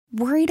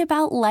Worried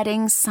about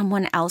letting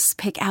someone else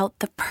pick out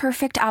the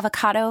perfect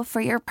avocado for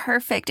your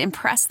perfect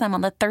impress them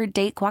on the third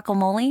date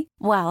guacamole?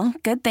 Well,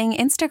 good thing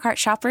Instacart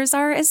shoppers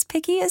are as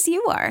picky as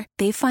you are.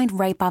 They find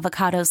ripe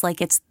avocados like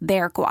it's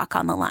their guac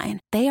on the line.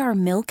 They are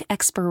milk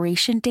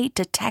expiration date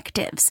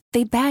detectives.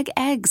 They bag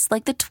eggs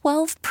like the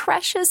 12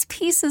 precious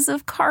pieces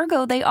of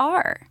cargo they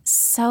are.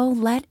 So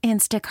let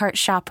Instacart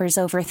shoppers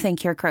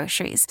overthink your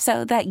groceries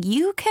so that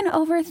you can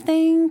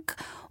overthink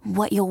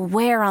what you'll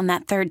wear on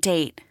that third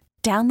date.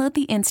 Download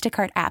the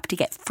Instacart app to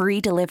get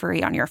free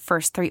delivery on your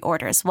first 3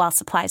 orders while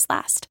supplies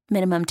last.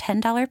 Minimum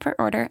 $10 per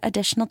order.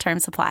 Additional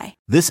terms apply.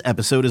 This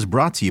episode is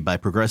brought to you by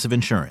Progressive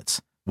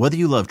Insurance. Whether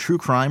you love true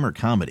crime or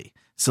comedy,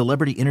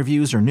 celebrity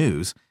interviews or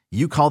news,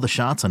 you call the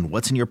shots on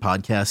what's in your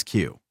podcast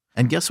queue.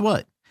 And guess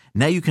what?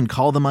 Now you can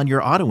call them on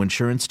your auto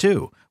insurance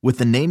too with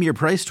the Name Your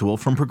Price tool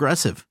from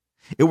Progressive.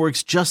 It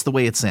works just the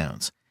way it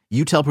sounds.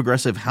 You tell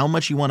Progressive how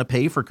much you want to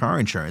pay for car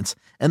insurance,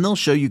 and they'll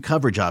show you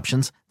coverage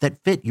options that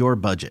fit your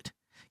budget.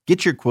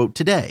 Get your quote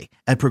today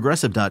at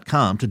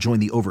Progressive.com to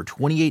join the over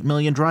 28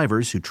 million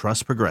drivers who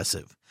trust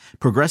Progressive.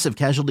 Progressive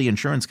Casualty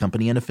Insurance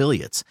Company and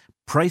Affiliates.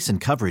 Price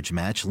and coverage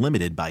match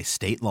limited by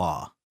state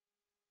law.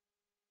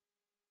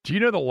 Do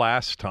you know the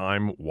last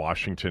time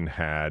Washington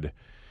had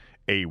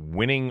a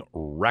winning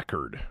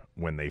record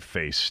when they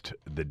faced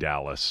the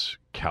Dallas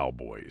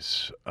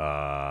Cowboys?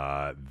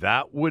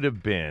 That would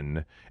have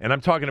been, and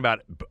I'm talking about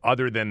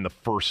other than the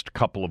first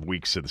couple of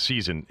weeks of the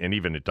season, and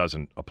even it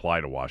doesn't apply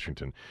to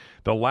Washington.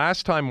 The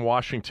last time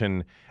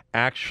Washington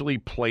actually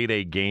played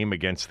a game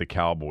against the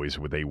Cowboys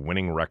with a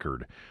winning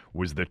record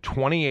was the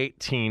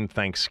 2018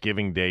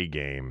 Thanksgiving Day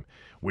game,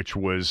 which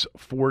was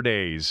 4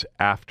 days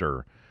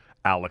after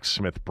Alex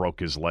Smith broke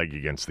his leg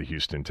against the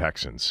Houston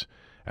Texans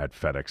at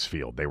FedEx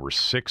Field. They were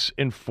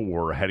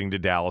 6-4 heading to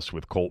Dallas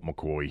with Colt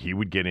McCoy. He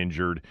would get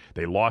injured.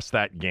 They lost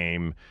that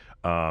game,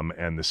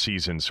 and the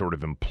season sort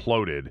of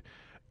imploded.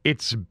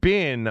 It's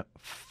been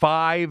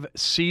 5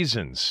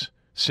 seasons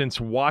since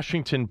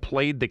Washington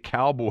played the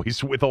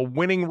Cowboys with a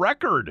winning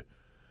record.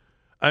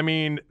 I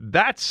mean,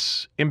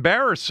 that's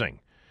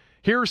embarrassing.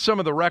 Here are some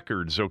of the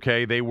records,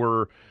 okay? They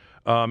were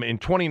in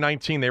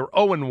 2019, they were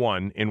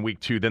 0-1 in Week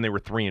 2. Then they were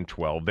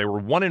 3-12. They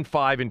were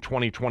 1-5 in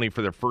 2020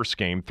 for their first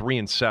game,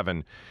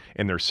 3-7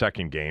 in their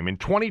second game. In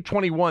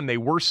 2021, they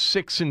were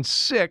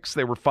 6-6.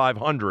 They were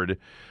 500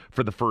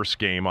 for the first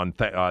game.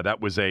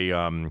 That was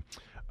that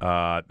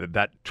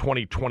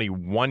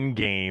 2021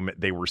 game.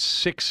 They were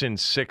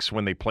 6-6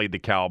 when they played the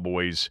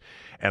Cowboys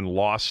and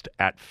lost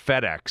at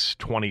FedEx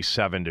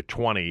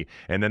 27-20.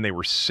 And then they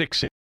were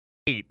 6-8.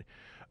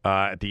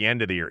 At the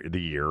end of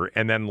the year.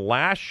 And then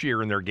last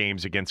year in their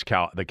games against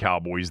the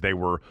Cowboys, they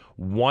were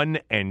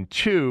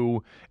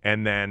 1-2,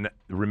 and then,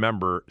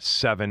 remember,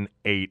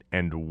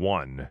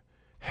 7-8-1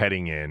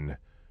 heading in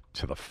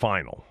to the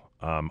final.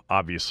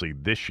 Obviously,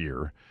 this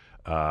year,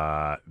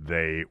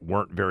 they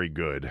weren't very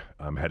good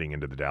heading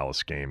into the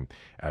Dallas game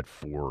at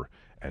 4-7.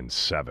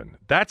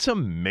 That's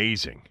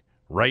amazing,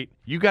 right?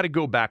 You got to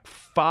go back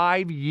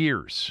 5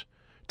 years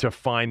to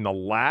find the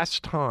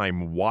last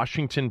time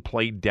Washington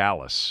played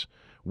Dallas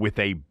with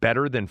a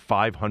better than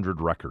 500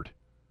 record.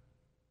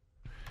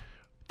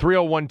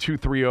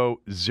 301-230-0980,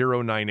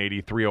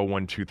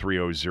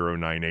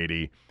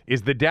 301-230-0980.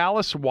 Is the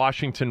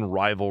Dallas-Washington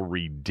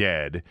rivalry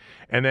dead?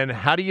 And then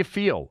how do you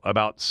feel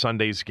about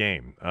Sunday's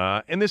game?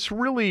 And this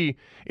really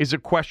is a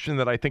question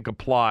that I think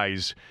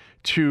applies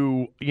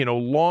to,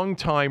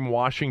 longtime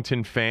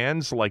Washington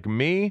fans like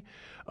me.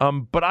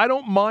 But I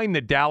don't mind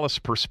the Dallas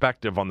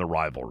perspective on the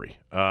rivalry,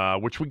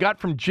 which we got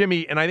from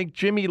Jimmy, and I think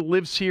Jimmy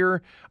lives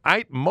here.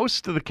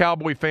 Most of the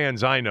Cowboy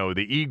fans I know,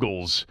 the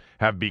Eagles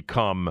have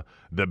become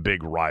the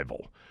big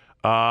rival.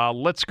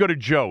 Let's go to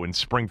Joe in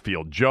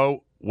Springfield.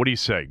 Joe, what do you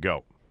say?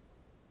 Go.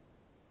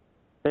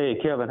 Hey,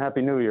 Kevin,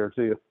 Happy New Year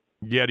to you.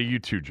 Yeah, to you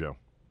too, Joe.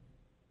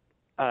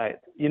 All right.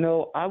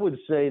 I would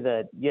say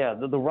that,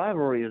 the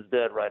rivalry is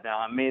dead right now.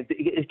 I mean,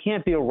 it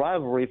can't be a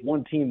rivalry if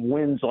one team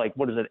wins, 8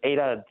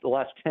 out of the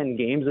last 10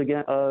 games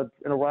again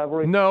in a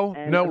rivalry? No.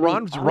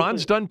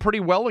 Ron's done pretty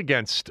well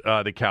against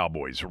the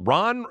Cowboys.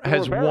 Ron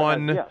has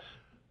won. Yes.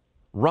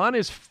 Ron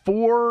is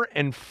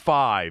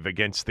 4-5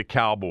 against the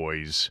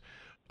Cowboys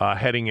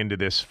heading into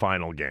this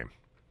final game.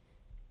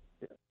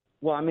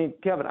 Well, I mean,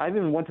 Kevin, I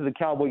even went to the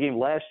Cowboy game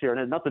last year, and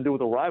it had nothing to do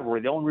with the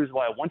rivalry. The only reason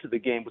why I went to the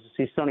game was to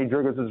see Sonny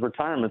Jurgens'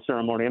 retirement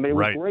ceremony. I mean, it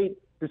was great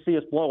to see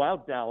us blow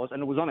out Dallas,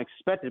 and it was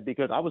unexpected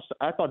because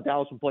I thought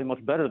Dallas would play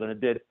much better than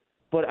it did.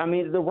 But, I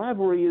mean, the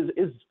rivalry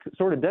is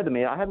sort of dead to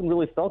me. I haven't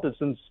really felt it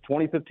since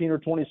 2015 or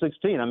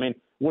 2016. I mean,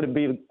 would it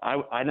be – I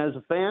as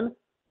a fan,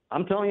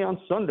 I'm telling you on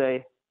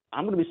Sunday,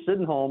 I'm going to be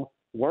sitting home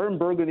wearing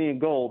burgundy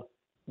and gold,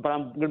 but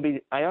I'm going to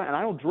be – and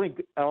I don't drink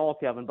at all,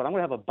 Kevin, but I'm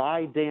going to have a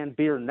By Dan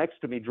beer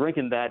next to me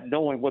drinking that,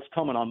 knowing what's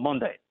coming on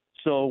Monday.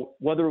 So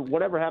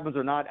whatever happens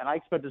or not, and I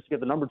expect us to get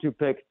the number 2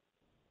 pick,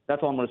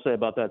 that's all I'm going to say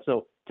about that.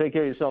 So take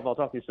care of yourself. I'll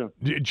talk to you soon.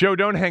 Joe,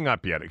 don't hang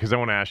up yet because I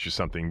want to ask you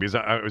something because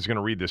I was going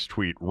to read this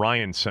tweet.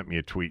 Ryan sent me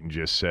a tweet and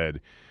just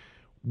said,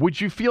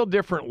 Would you feel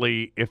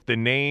differently if the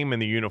name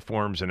and the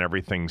uniforms and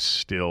everything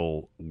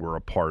still were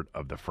a part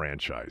of the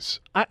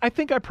franchise? I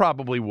think I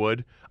probably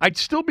would. I'd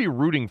still be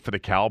rooting for the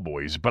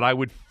Cowboys, but I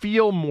would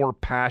feel more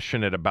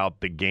passionate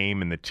about the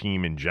game and the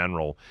team in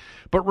general.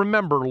 But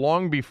remember,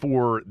 long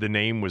before the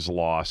name was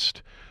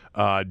lost,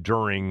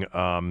 during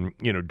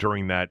that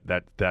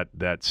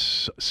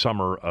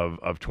summer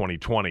of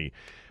 2020.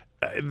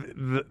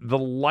 The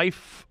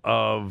life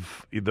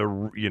of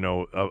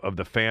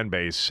the fan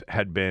base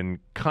had been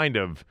kind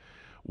of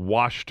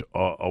washed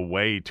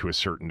away to a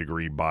certain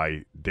degree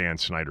by Dan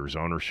Snyder's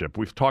ownership.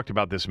 We've talked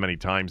about this many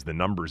times. The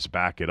numbers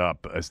back it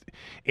up.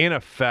 In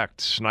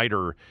effect,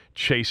 Snyder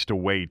chased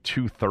away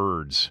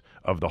 2/3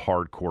 of the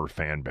hardcore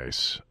fan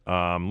base.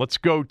 Let's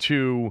go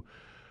to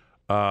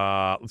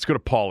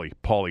Paulie.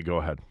 Paulie, go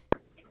ahead.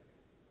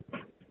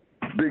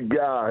 Big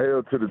guy,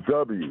 hail to the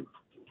W.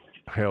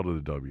 Hail to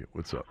the W.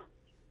 What's up?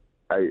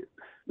 Hey,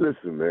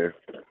 listen, man.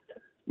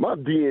 My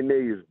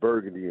DNA is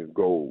burgundy and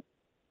gold.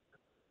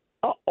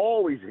 I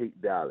always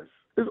hate Dallas.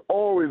 It's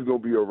always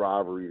going to be a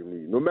rivalry to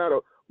me, no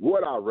matter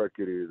what our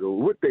record is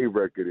or what their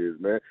record is,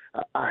 man.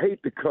 I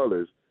hate the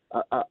colors.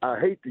 I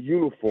hate the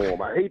uniform.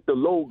 I hate the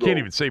logo. Can't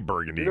even say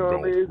burgundy and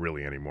gold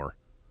really anymore.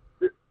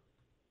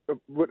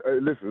 But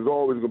listen, it's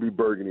always going to be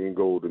burgundy and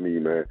gold to me,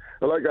 man.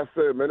 And like I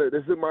said, man,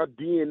 this is my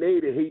DNA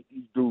to hate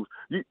these dudes.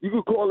 You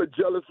could call it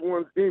jealous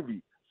one's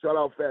envy. Shout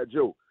out Fat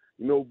Joe.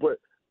 But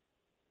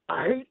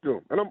I hate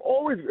them. And I'm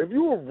always, if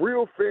you're a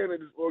real fan of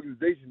this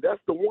organization, that's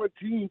the one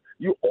team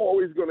you're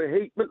always going to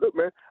hate. But look,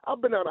 man,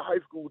 I've been out of high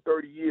school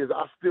 30 years.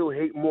 I still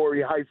hate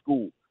Maury High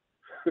School.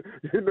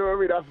 You know what I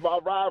mean? That's my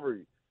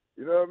rivalry.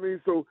 You know what I mean?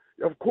 So,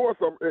 of course,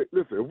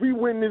 listen, if we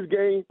win this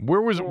game.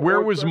 Where was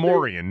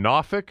Maury? In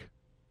Norfolk?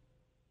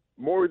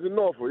 Maury's in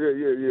Norfolk.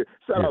 Yeah.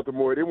 Shout out to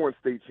Maury. They won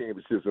state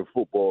championships in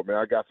football, man.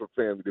 I got some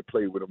family that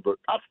play with them. But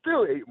I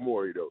still hate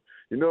Maury, though.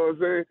 You know what I'm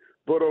saying?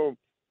 But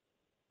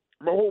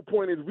my whole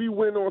point is we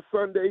win on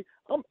Sunday.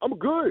 I'm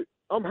good.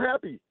 I'm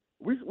happy.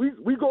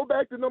 We go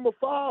back to number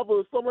 5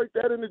 or something like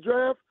that in the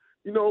draft.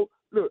 Look,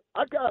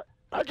 I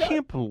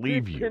can't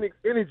believe big you. Penix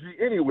energy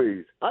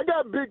anyways. I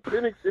got big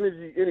Penix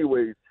energy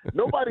anyways.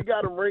 Nobody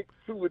got him ranked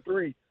 2 or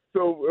 3.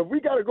 So if we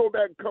got to go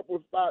back a couple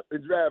of spots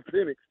and draft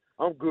Penix,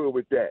 I'm good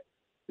with that.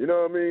 You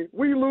know what I mean?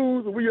 We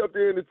lose, we up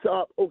there in the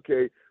top,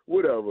 okay,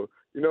 whatever.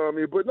 You know what I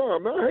mean? But no,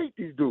 man, I hate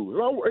these dudes.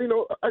 I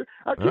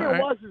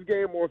can't watch this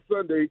game on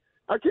Sunday.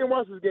 I can't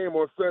watch this game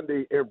on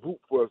Sunday and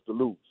root for us to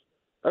lose.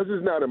 That's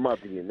just not in my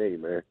DNA,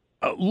 man.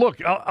 Look,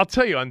 I'll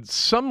tell you, on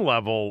some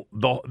level,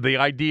 the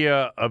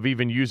idea of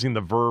even using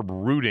the verb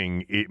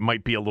rooting, it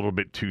might be a little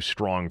bit too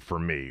strong for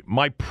me.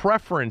 My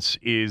preference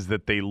is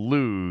that they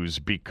lose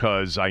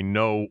because I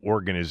know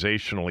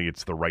organizationally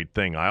it's the right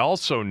thing. I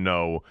also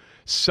know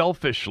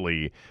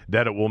selfishly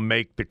that it will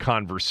make the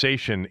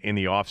conversation in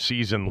the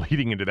offseason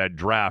leading into that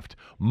draft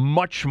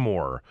much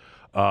more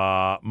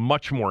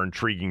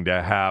intriguing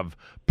to have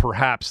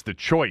perhaps the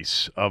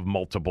choice of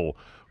multiple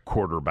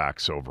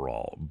quarterbacks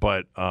overall.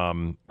 But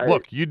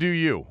look, you do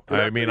you.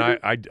 I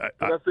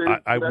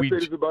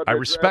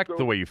respect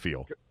the way you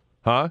feel.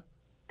 Huh?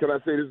 Can I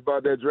say this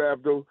about that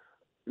draft though?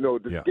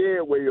 The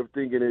scared way of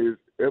thinking is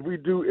if we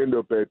do end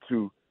up at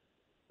 2,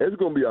 there's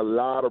going to be a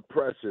lot of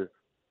pressure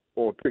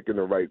on picking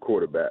the right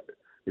quarterback.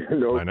 I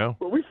know.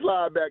 But we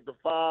slide back to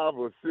 5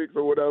 or 6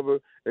 or whatever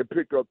and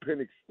pick up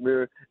Penix,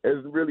 man.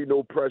 There's really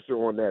no pressure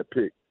on that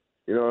pick.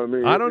 You know what I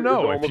mean? I don't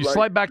know. If you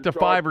slide back to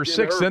 5 or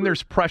 6, then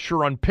there's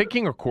pressure on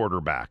picking a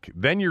quarterback.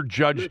 Then you're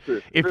judged.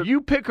 If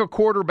you pick a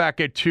quarterback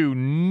at 2,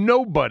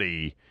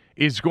 nobody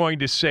is going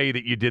to say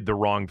that you did the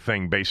wrong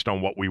thing based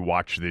on what we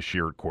watched this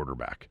year at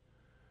quarterback,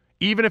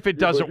 even if it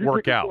doesn't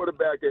work out.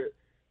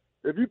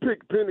 If you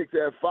pick Penix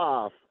at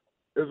 5,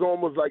 it's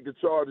almost like the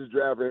Chargers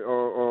drafting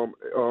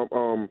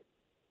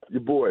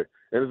your boy,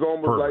 and it's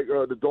almost like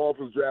the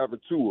Dolphins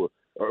drafting Tua.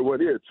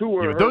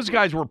 Tua. Those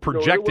guys were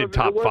projected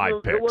top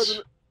 5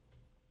 picks.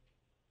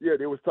 Yeah,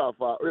 they was top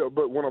 5. Yeah,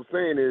 but what I'm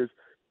saying is,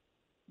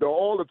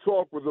 all the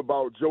talk was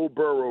about Joe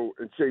Burrow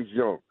and Chase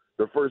Young,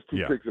 the first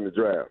 2 picks in the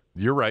draft.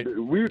 You're right.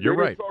 You're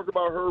right. Talk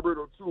about Herbert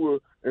or Tua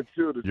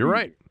until the. You're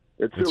right.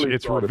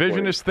 It's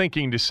revisionist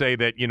thinking to say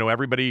that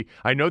everybody.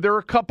 I know there are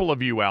a couple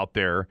of you out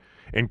there,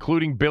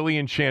 including Billy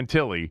and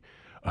Chantilly,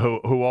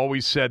 who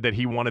always said that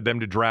he wanted them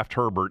to draft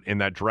Herbert in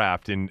that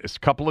draft. And a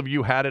couple of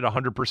you had it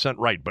 100%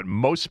 right. But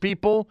most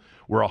people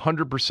were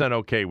 100%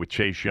 okay with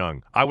Chase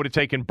Young. I would have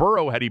taken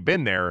Burrow had he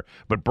been there,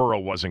 but Burrow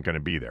wasn't going to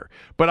be there.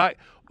 But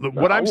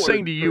what I'm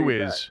saying to you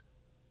is,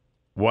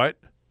 what?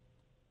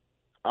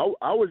 I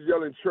was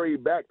yelling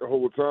trade back the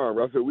whole time.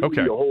 I said, we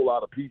need a whole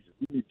lot of pieces.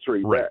 We need to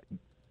trade back.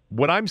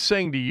 What I'm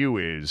saying to you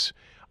is,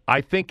 I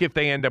think if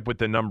they end up with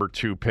the number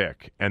 2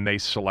 pick and they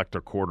select a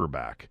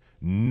quarterback,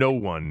 no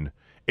one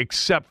 –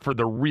 except for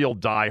the real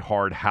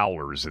diehard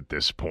howlers at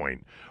this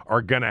point,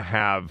 are going to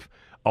have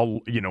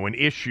an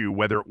issue,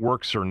 whether it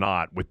works or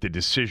not, with the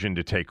decision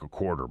to take a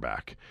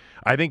quarterback.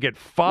 I think at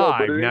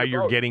 5, now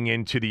you're getting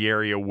into the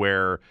area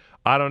where,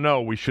 I don't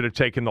know, we should have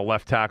taken the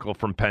left tackle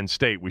from Penn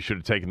State. We should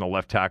have taken the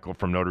left tackle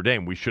from Notre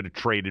Dame. We should have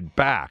traded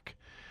back.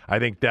 I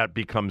think that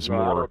becomes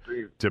more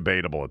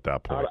debatable at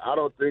that point. I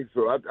don't think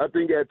so. I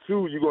think at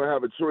 2, you're going to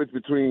have a choice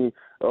between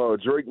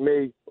Drake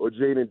May or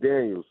Jaden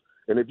Daniels.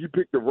 And if you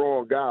pick the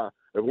wrong guy,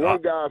 if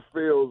one guy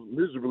fails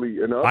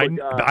miserably and the other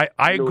guy...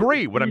 I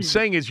agree. What I'm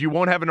saying is you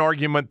won't have an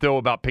argument, though,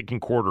 about picking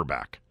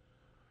quarterback.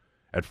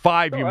 At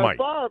 5, you might.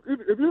 5,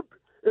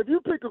 if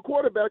you pick a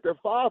quarterback at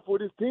 5 for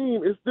this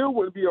team, it still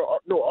wouldn't be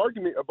no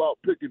argument about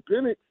picking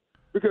Penix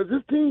because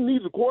this team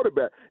needs a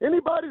quarterback.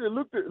 Anybody that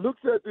looks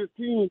at this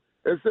team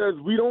and says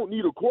we don't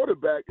need a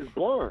quarterback is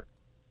blind.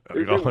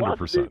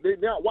 100%. They're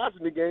not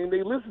watching the game.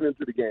 They're listening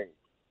to the game.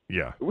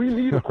 Yeah. We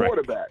need a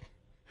quarterback.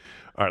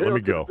 All right, let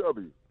me go.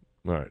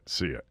 All right,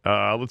 see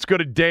ya. Let's go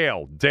to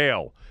Dale.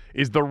 Dale,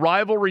 is the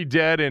rivalry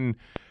dead, and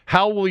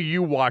how will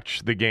you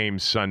watch the game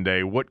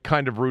Sunday? What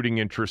kind of rooting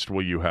interest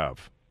will you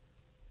have?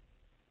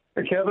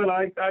 Kevin,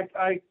 I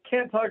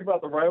can't talk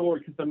about the rivalry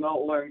because I'm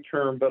not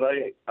long-term, but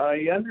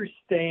I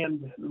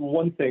understand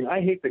one thing.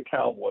 I hate the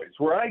Cowboys.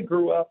 Where I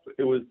grew up,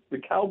 it was the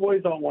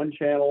Cowboys on one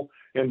channel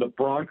and the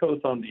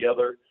Broncos on the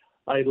other.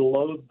 I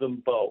loathe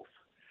them both.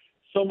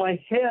 So my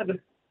head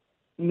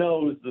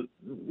knows that,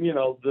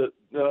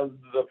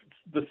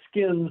 the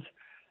Skins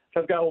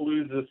have got to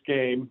lose this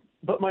game,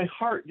 but my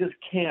heart just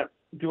can't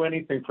do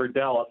anything for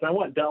Dallas. I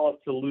want Dallas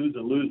to lose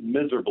and lose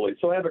miserably.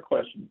 So I have a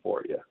question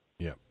for you.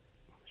 Yeah.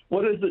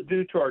 What does it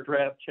do to our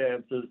draft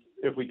chances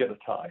if we get a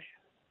tie?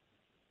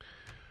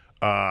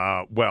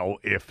 Well,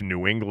 if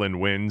New England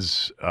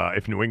wins,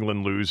 if New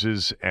England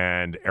loses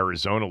and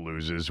Arizona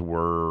loses,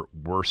 we're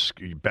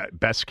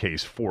best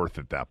case 4th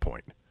at that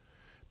point,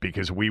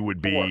 because we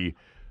would have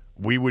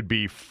we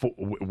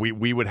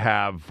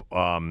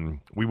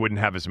wouldn't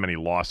have as many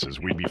losses.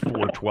 We'd be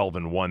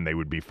 4-12-1. They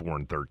would be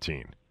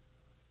 4-13.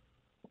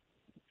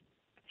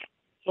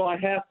 So I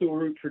have to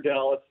root for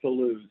Dallas to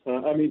lose.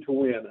 To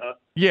win.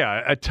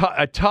 Yeah,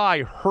 a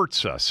tie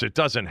hurts us. It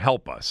doesn't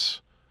help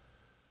us.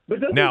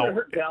 But doesn't it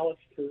hurt Dallas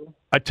too?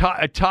 A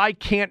tie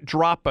can't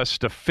drop us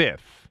to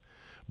 5th,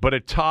 but a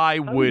tie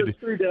would. How does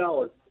it hurt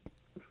Dallas?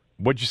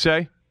 What'd you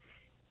say?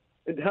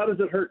 And how does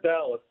it hurt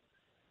Dallas?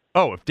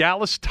 Oh, if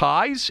Dallas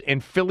ties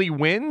and Philly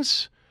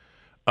wins,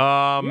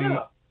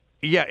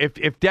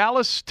 if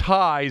Dallas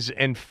ties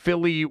and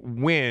Philly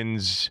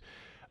wins,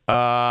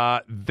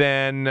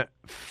 then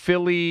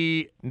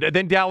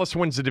Dallas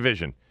wins the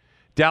division.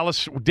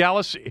 If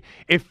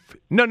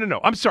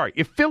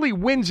Philly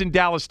wins and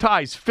Dallas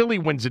ties, Philly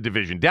wins the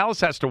division.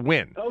 Dallas has to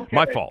win. Okay.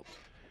 My fault.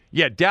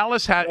 Yeah,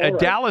 Dallas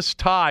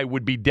tie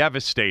would be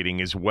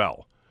devastating as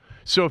well.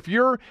 So if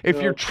you're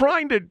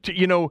trying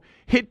to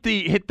hit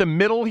the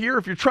middle here,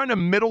 if you're trying to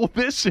middle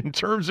this in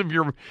terms of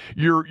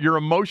your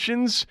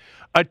emotions,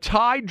 a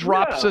tie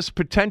drops us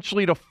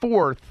potentially to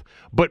 4th,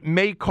 but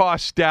may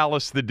cost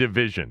Dallas the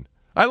division.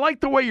 I like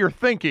the way you're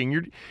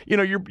thinking.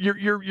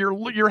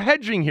 You're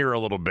hedging here a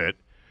little bit,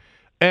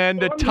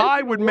 and a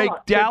tie would make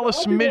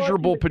Dallas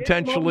miserable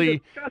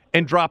potentially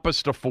and drop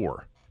us to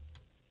 4.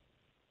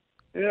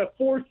 Yeah,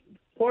 4's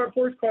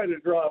quite a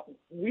drop.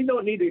 We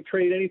don't need to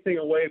trade anything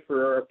away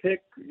for our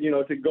pick,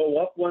 to go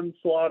up one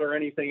slot or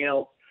anything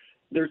else.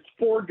 There's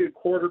 4 good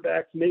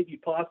quarterbacks, maybe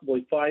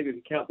possibly 5 if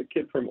you count the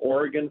kid from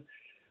Oregon.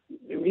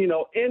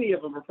 Any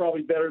of them are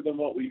probably better than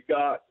what we've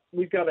got.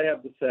 We've got to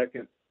have the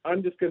second.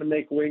 I'm just going to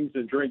make wings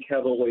and drink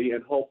heavily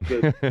and hope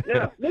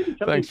that, maybe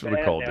something Thanks for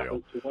the call,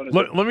 Dale.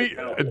 Let me.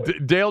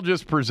 Dale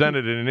just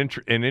presented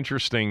an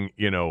interesting,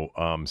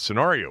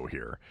 scenario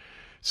here.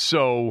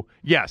 So,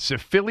 yes,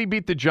 if Philly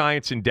beat the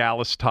Giants and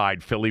Dallas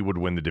tied, Philly would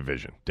win the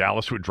division.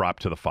 Dallas would drop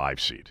to the 5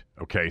 seed.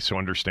 Okay, so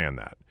understand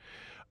that.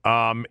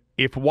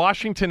 If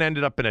Washington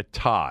ended up in a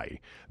tie,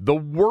 the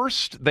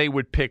worst they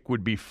would pick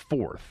would be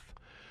 4th.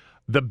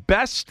 The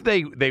best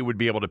they would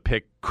be able to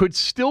pick could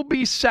still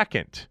be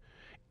 2nd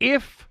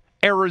if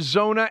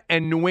Arizona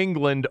and New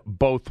England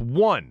both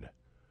won.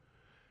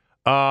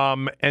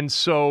 And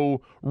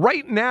so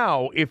right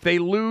now, if they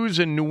lose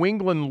and New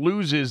England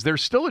loses,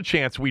 there's still a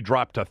chance we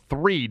drop to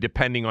 3,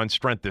 depending on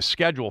strength of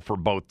schedule for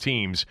both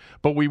teams,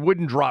 but we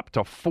wouldn't drop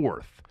to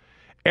 4th.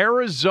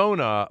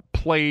 Arizona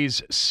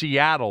plays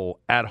Seattle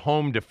at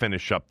home to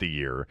finish up the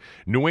year.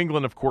 New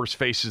England, of course,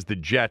 faces the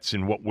Jets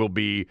in what will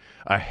be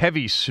a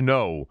heavy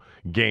snow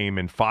game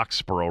in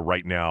Foxborough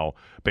right now,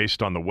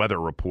 based on the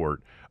weather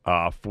report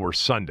for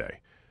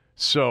Sunday.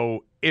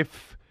 So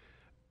if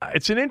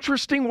it's an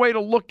interesting way to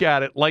look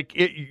at it. Like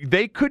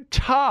they could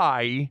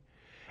tie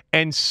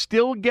and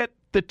still get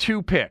the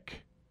 2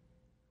 pick.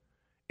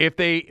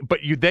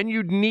 Then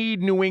you'd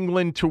need New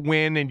England to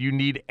win, and you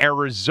need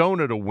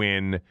Arizona to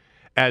win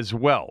as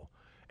well.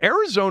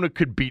 Arizona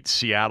could beat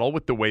Seattle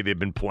with the way they've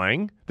been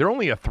playing. They're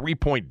only a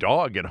 3-point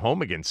dog at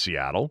home against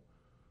Seattle.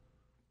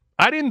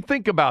 I didn't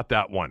think about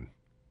that one.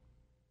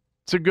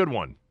 It's a good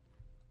one.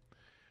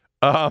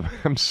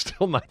 I'm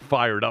still not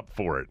fired up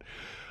for it.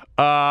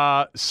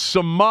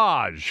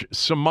 Samaj,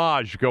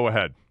 go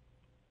ahead.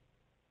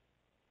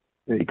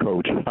 Hey,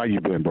 Coach. How you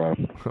been, bro?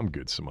 I'm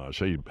good, Samaj.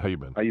 How you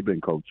been? How you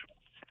been, Coach?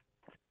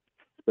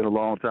 It's been a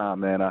long time,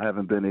 man. I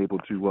haven't been able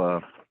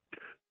to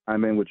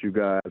I'm in with you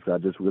guys. I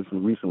just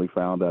recently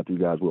found out you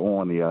guys were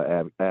on the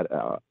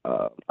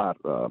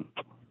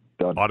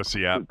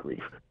Odyssey app. Good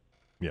grief.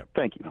 Yeah.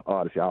 Thank you,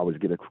 Odyssey. I always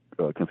get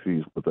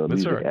confused with the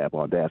music app,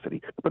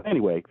 Audacity. But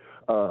anyway,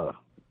 Kev,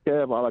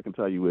 all I can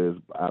tell you is,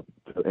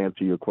 to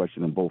answer your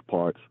question in both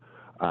parts,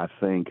 I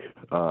think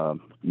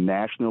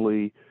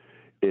nationally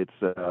it's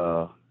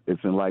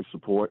in life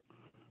support.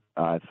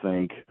 I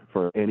think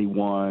for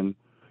anyone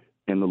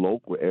in the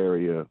local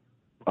area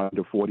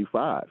under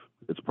 45,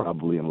 it's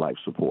probably in life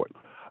support.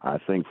 I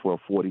think for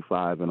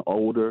 45 and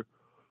older,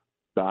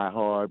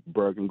 diehard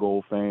Berg and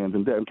Gold fans,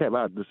 and Kev,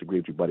 I disagree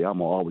with you, buddy. I'm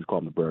going to always call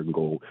them the Berg and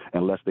Gold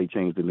unless they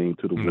change the name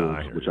to the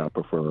Wolves, which I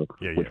prefer,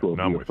 which will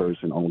be the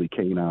first and only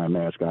canine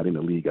mascot in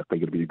the league. I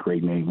think it'll be a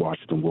great name,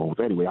 Washington Wolves.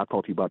 Anyway, I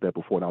talked to you about that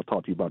before, and I'll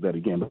talk to you about that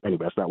again. But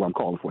anyway, that's not what I'm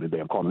calling for today.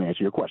 I'm calling to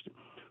answer your question.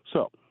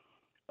 So,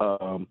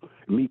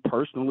 me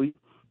personally,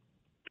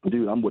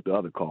 dude, I'm with the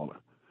other caller.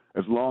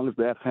 As long as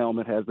that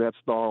helmet has that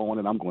star on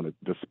it, I'm going to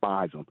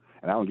despise them.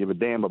 And I don't give a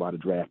damn about a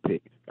draft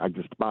pick. I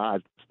despise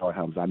star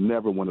helmets. I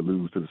never want to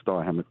lose to the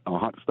star helmets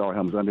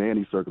under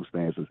any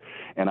circumstances.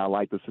 And I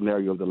like the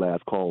scenario of the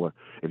last caller.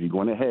 If you're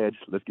going to hedge,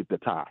 let's get the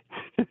tie.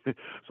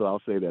 So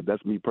I'll say that.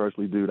 That's me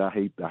personally, dude. I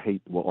hate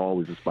will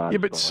always despise. Yeah,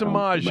 but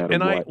Samaj, no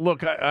and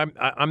what.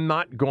 I'm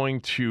not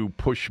going to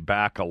push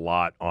back a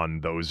lot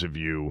on those of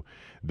you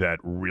that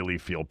really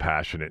feel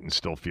passionate and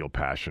still feel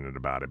passionate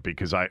about it,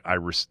 because I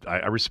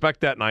respect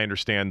that and I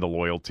understand the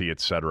loyalty,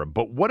 et cetera.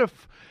 But what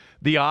if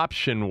the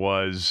option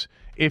was,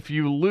 if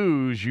you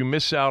lose, you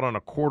miss out on a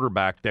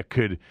quarterback that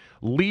could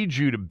lead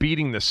you to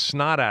beating the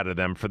snot out of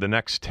them for the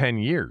next 10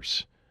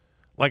 years?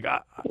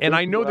 And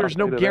I know there's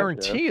no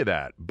guarantee of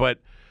that, but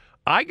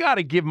I got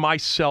to give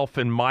myself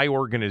and my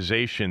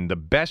organization the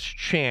best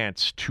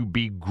chance to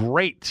be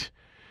great,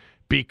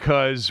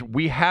 because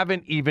we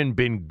haven't even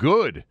been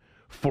good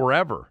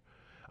forever.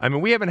 I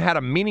mean, we haven't had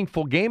a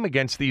meaningful game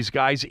against these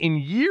guys in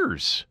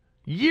years.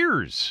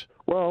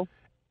 Well,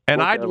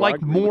 and I'd like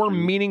more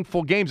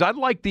meaningful games. I'd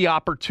like the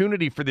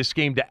opportunity for this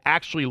game to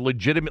actually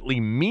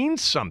legitimately mean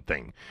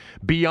something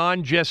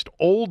beyond just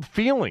old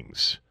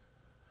feelings.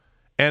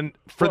 And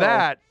for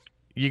that,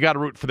 you got to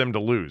root for them to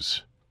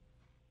lose.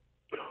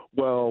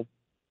 Well,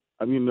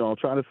 I mean, I'm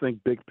trying to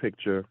think big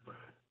picture.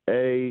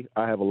 I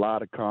have a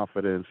lot of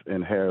confidence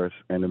in Harris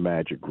and the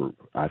Magic Group.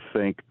 I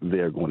think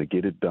they're going to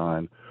get it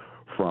done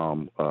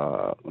from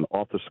an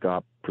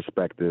off-the-scope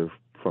perspective,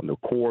 from the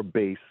core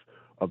base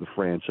of the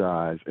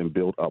franchise, and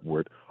build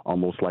upward,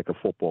 almost like a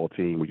football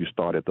team where you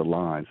start at the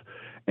lines.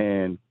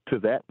 And to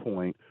that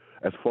point,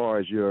 as far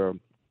as your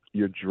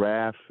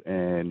draft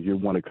and you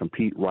want to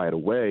compete right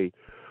away,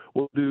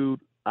 well,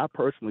 dude, I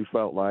personally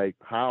felt like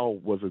Howell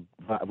was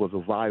a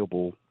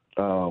viable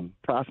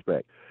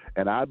prospect,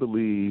 and I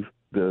believe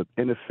the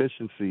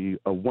inefficiency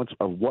of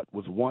what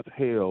was once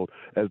hailed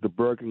as the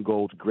Berg and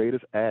Gold's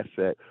greatest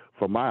asset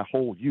for my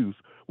whole youth,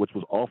 which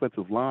was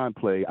offensive line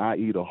play,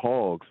 i.e. the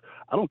Hogs.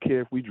 I don't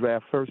care if we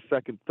draft first,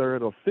 second,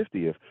 third, or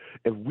 50th.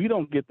 If we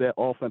don't get that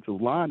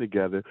offensive line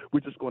together,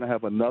 we're just going to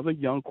have another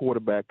young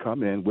quarterback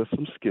come in with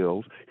some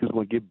skills. He's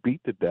going to get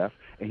beat to death,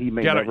 and he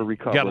may never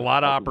recover. Got a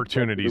lot of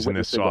opportunities in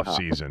this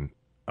offseason.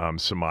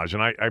 Samaj,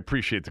 and I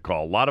appreciate the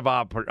call. A lot of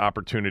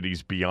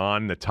opportunities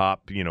beyond the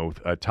top,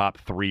 a top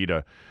 3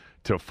 to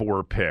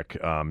 4 pick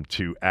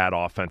to add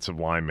offensive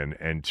linemen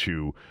and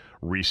to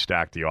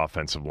restack the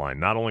offensive line,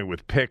 not only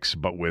with picks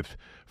but with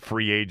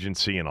free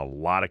agency and a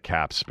lot of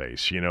cap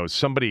space.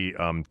 Somebody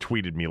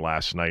tweeted me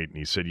last night and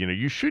he said,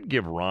 you should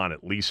give Ron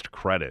at least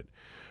credit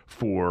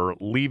for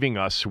leaving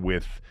us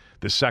with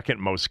the second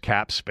most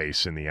cap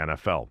space in the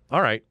NFL.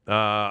 All right,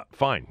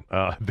 fine.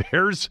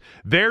 There's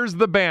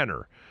the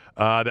banner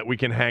that we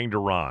can hang to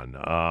Ron,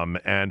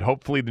 and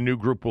hopefully the new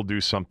group will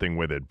do something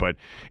with it. But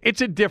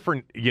it's a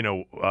different,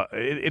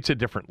 it's a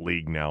different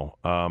league now.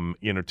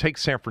 Take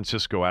San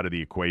Francisco out of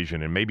the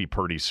equation, and maybe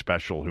Purdy's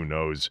special, who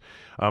knows?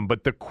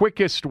 But the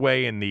quickest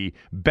way and the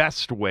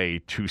best way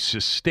to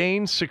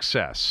sustain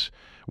success,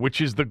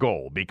 which is the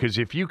goal, because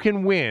if you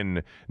can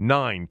win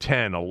 9,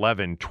 10,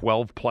 11,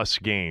 12-plus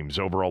games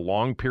over a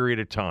long period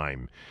of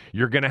time,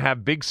 you're going to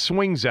have big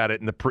swings at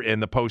it in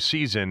the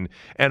postseason,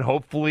 and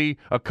hopefully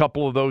a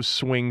couple of those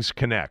swings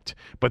connect.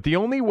 But the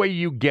only way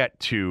you get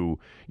to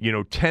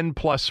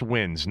 10-plus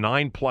wins,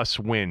 9-plus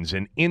wins,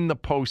 and in the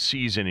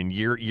postseason and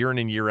year in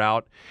and year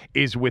out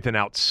is with an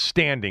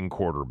outstanding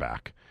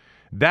quarterback.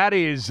 That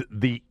is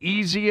the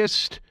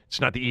easiest.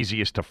 It's not the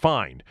easiest to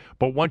find,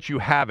 but once you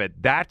have it,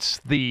 that's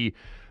the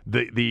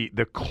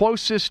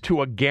closest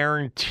to a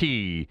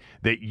guarantee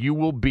that you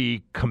will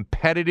be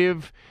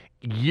competitive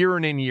year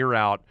in and year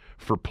out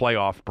for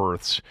playoff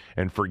berths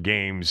and for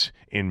games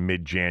in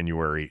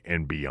mid-January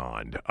and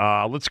beyond.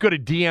 Let's go to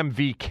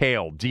DMV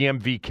Kale.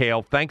 DMV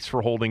Kale, thanks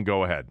for holding.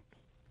 Go ahead.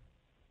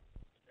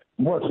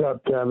 What's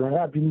up, Kevin?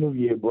 Happy New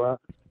Year, bro.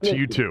 To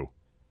you too.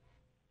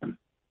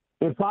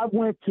 If I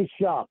went to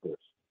Shoppers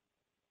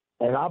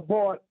and I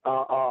bought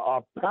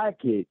a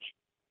package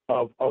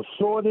of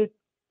assorted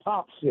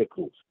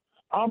popsicles,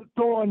 I'm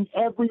throwing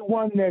every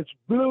one that's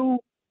blue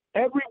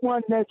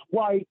everyone that's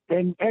white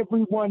and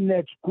everyone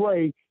that's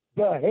gray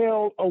the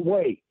hell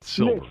away.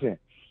 Silver. Listen,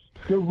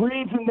 the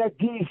reason that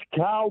these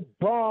cow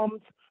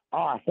bums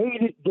are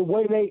hated the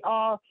way they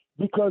are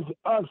because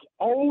us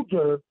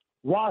older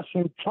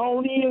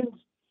Washingtonians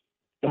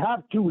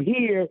have to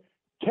hear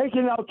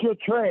taking out your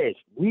trash.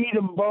 We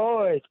them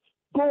boys.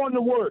 Going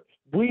to work.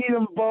 We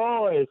them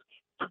boys.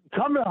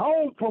 Coming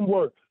home from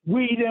work.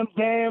 We them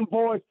damn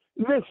boys.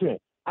 Listen,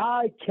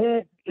 I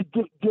can't.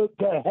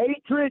 The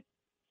hatred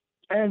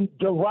and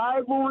the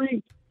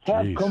rivalry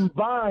have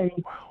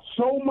combined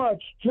so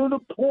much to the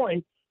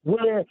point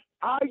where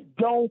I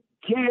don't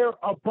care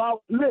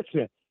about.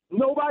 Listen,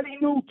 nobody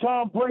knew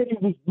Tom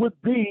Brady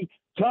would be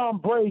Tom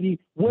Brady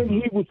when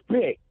he was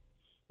picked.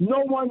 No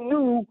one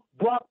knew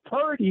Brock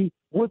Purdy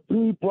would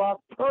be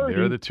Brock Purdy.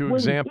 They're the two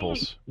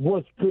examples. He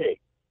was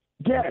picked.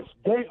 Yes,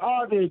 they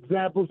are the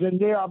examples, and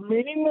there are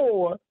many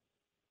more.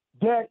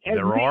 There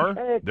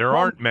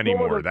aren't many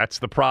more. That's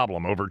the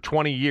problem. Over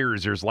 20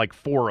 years, there's like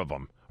 4 of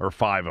them or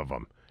 5 of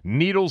them.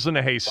 Needles in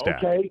a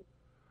haystack. Okay.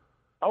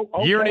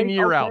 Year in and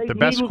year out, the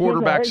best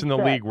quarterbacks in the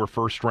league were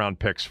first-round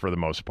picks for the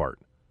most part.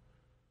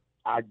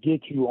 I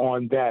get you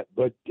on that,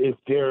 but if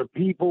there are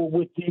people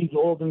with these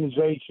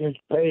organizations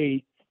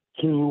paid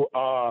to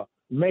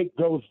make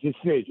those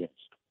decisions,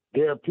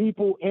 there are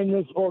people in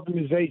this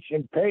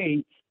organization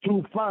paid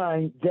to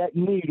find that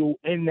needle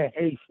in the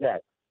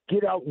haystack.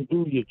 Get out and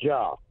do your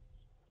job.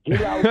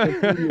 Get out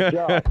and do your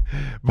job.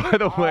 By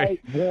the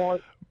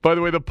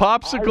way, the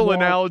popsicle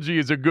analogy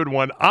is a good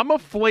one. I'm a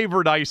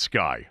flavored ice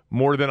guy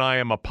more than I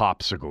am a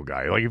popsicle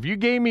guy. Like, if you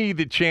gave me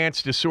the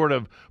chance to sort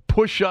of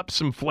push up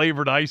some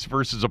flavored ice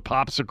versus a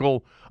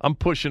popsicle, I'm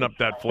pushing up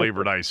that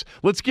flavored ice.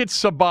 Let's get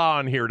Sabah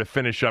on here to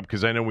finish up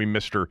because I know we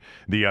missed her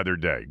the other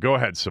day. Go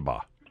ahead,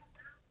 Sabah.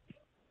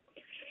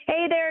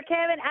 Hey there,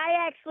 Kevin.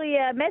 I actually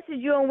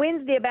messaged you on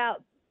Wednesday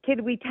about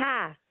could we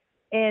tie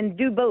and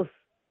do both.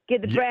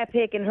 Get the draft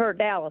pick and hurt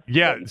Dallas.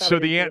 Yeah, so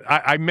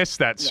I missed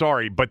that. Yeah.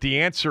 Sorry, but the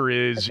answer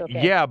is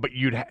okay.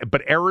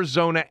 But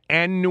Arizona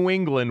and New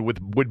England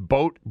would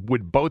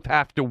both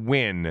have to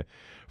win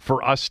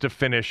for us to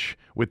finish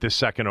with the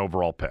second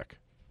overall pick.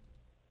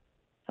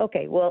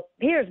 Okay, well,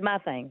 here's my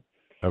thing.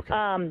 Okay.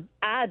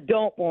 I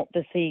don't want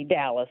to see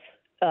Dallas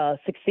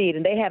succeed,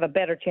 and they have a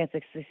better chance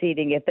of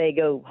succeeding if they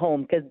go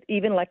home because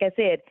even like I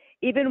said,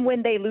 even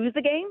when they lose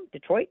the game,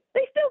 Detroit,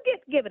 they still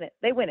get given it.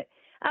 They win it.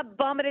 I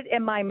vomited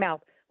in my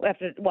mouth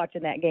after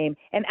watching that game,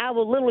 and I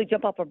will literally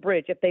jump off a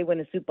bridge if they win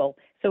the Super Bowl.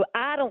 So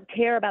I don't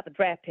care about the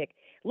draft pick.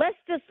 Let's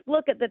just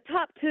look at the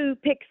top 2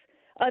 picks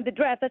of the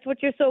draft. That's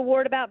what you're so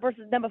worried about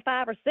versus number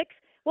 5 or 6.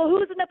 Well,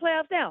 who's in the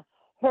playoffs now?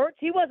 Hurts,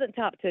 he wasn't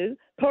top 2.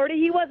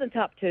 Purdy, he wasn't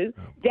top 2.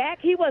 Dak,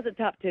 he wasn't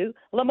top 2.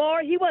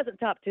 Lamar, he wasn't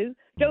top 2.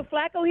 Joe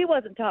Flacco, he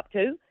wasn't top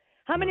 2.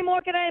 How many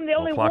more can I name? The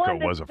only Flacco one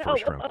was a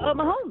first-round quarterback.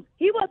 Mahomes,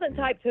 he wasn't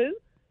type 2.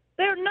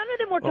 None of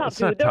them were top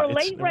 2. They're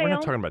late round. We're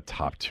not talking about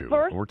top 2.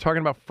 We're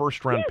talking about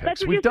first-round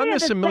picks. We've done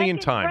this a million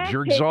times.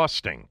 You're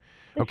exhausting.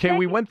 Okay,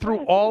 we went through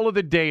all of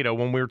the data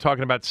when we were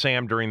talking about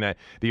Sam during the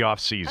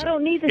offseason. I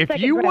don't need the If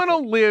you want to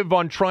live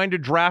on trying to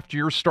draft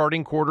your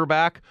starting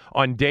quarterback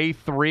on day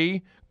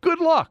 3, good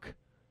luck.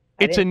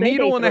 It's a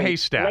needle in a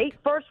haystack. Late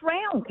first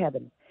round,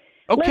 Kevin.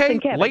 Okay, listen,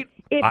 Kevin, late.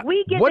 If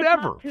we get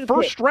whatever. The top 2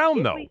 first pick,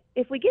 round, though.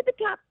 If we get the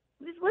top,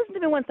 just listen to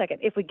me 1 second.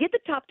 If we get the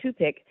top 2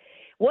 pick,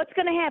 what's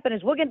going to happen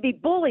is we're going to be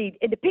bullied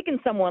into picking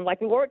someone like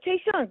we were at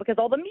Chase Young because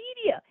all the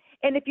media.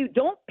 And if you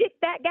don't pick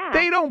that guy,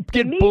 they don't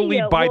get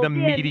bullied by the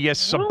media,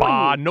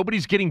 Sabah.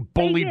 Nobody's getting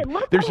bullied.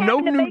 There's no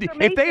new.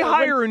 If they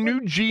hire a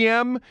new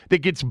GM that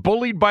gets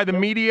bullied by the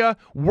media,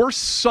 we're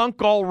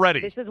sunk already.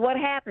 This is what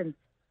happens.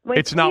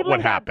 It's not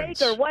what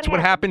happens. It's what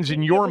happens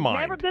in your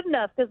mind. Never good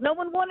enough because no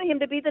one wanted him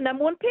to be the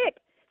number 1 pick.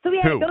 So he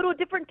had to go to a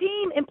different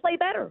team and play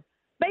better.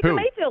 Baker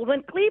Mayfield,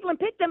 when Cleveland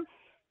picked him.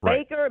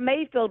 Right. Baker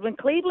Mayfield, when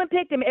Cleveland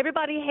picked him,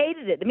 everybody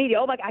hated it. The media,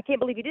 oh my God, I can't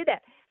believe he did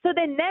that. So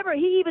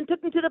he even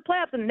took them to the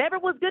playoffs and never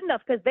was good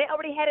enough because they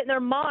already had it in their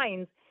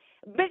minds.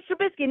 Mitch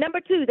Trubisky, number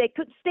 2, they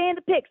couldn't stand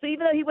the pick. So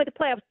even though he went to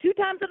playoffs 2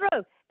 times in a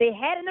row, they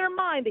had in their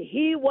mind that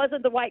he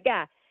wasn't the right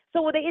guy.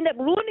 So they end up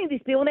ruining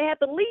these people and they have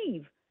to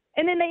leave.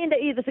 And then they end up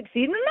either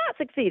succeeding or not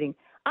succeeding.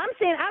 I'm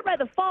saying I'd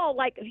rather fall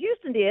like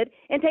Houston did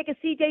and take a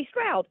C.J.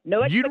 Stroud.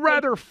 You'd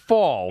rather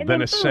fall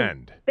than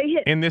ascend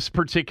in this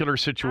particular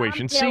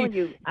situation. See,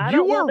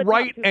 you are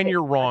right and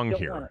you're wrong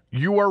here.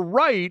 You are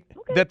right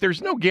that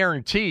there's no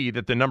guarantee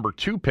that the number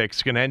 2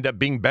 pick's going to end up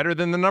being better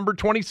than the number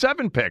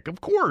 27 pick.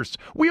 Of course.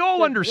 We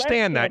all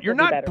understand that. You're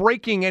not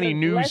breaking any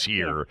news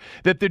here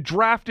that the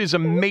draft is a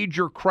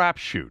major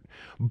crapshoot.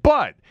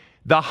 But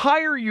the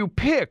higher you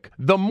pick,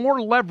 the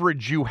more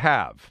leverage you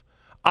have.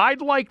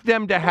 I'd like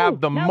them to have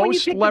the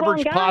most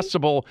leverage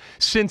possible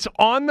since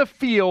on the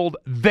field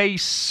they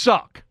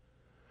suck.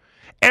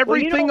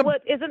 Everything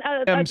about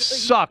them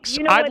sucks.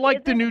 I'd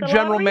like the new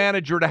general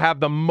manager to have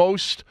the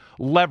most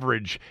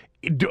leverage.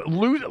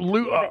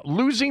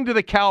 Losing to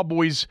the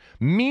Cowboys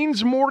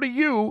means more to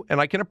you, and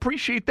I can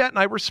appreciate that and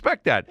I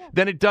respect that,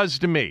 than it does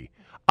to me.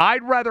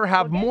 I'd rather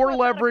have more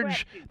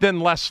leverage than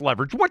less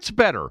leverage. What's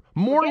better,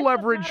 more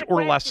leverage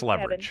or less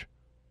leverage?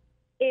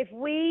 if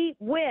we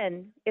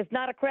win, it's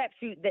not a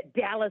crapshoot that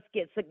Dallas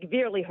gets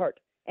severely hurt.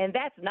 And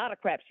that's not a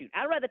crapshoot.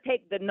 I'd rather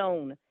take the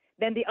known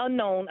than the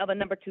unknown of a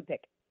number 2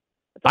 pick.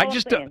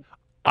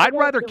 I'd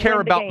rather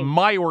care about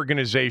my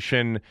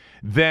organization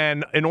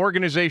than an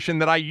organization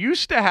that I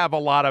used to have a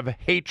lot of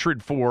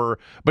hatred for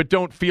but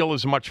don't feel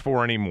as much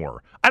for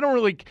anymore. I don't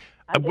really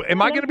 –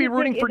 am I going to be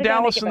rooting for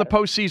Dallas in the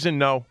postseason?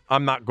 No,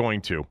 I'm not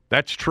going to.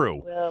 That's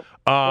true.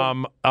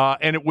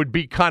 And it would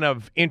be kind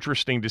of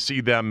interesting to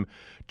see them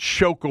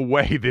choke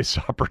away this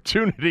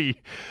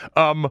opportunity.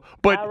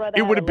 But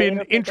it would have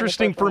been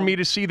interesting for me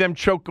to see them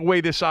choke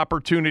away this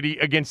opportunity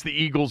against the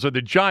Eagles or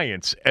the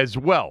Giants as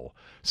well.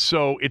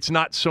 So it's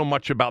not so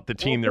much about the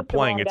team they're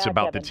playing, it's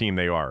about the team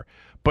they are.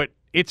 But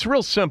it's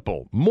real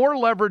simple. More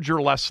leverage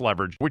or less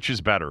leverage, which is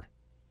better?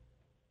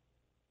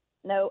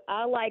 No,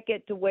 I like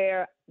it to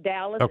where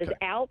Dallas is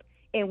out,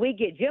 and we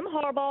get Jim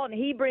Harbaugh, and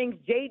he brings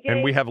J.J.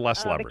 and we have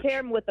less leverage.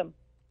 McCarron with them.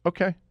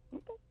 Okay.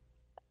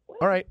 Well,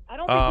 all right. I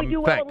don't think we do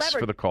well thanks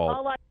for the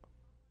call.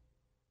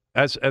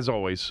 As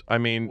always, I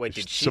mean, wait,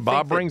 did she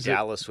Sabah think brings that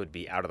Dallas would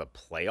be out of the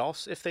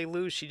playoffs if they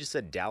lose? She just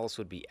said Dallas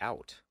would be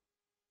out.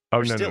 Oh,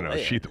 no.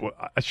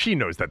 She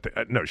knows that.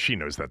 She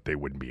knows that they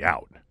wouldn't be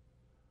out.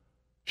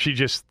 She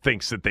just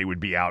thinks that they would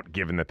be out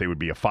given that they would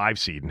be a 5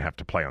 seed and have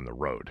to play on the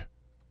road.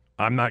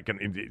 I'm not going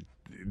to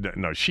 –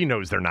 no, she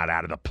knows they're not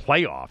out of the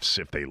playoffs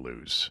if they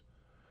lose.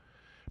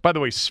 By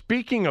the way,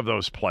 speaking of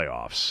those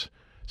playoffs,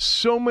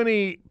 so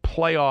many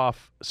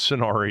playoff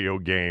scenario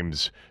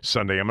games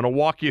Sunday. I'm going to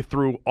walk you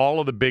through all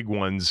of the big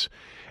ones.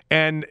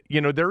 And,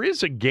 there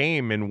is a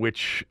game in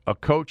which a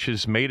coach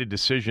has made a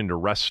decision to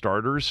rest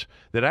starters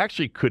that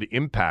actually could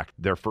impact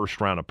their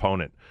first-round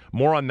opponent.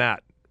 More on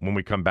that when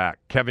we come back.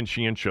 Kevin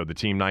Sheehan Show, the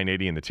Team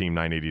 980 and the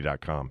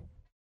Team980.com.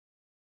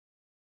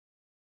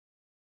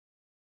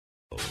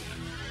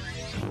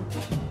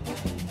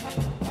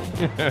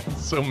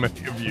 So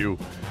many of you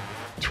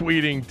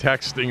tweeting,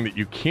 texting that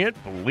you can't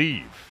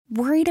believe.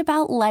 Worried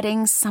about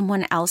letting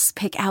someone else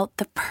pick out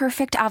the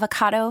perfect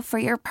avocado for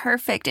your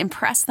perfect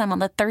impress them on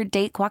the third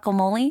date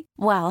guacamole?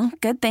 Well,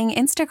 good thing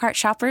Instacart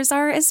shoppers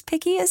are as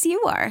picky as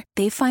you are.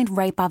 They find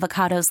ripe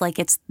avocados like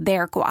it's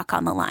their guac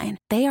on the line.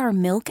 They are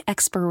milk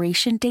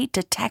expiration date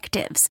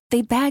detectives.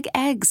 They bag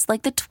eggs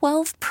like the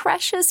 12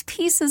 precious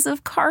pieces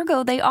of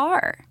cargo they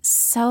are.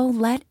 So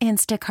let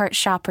Instacart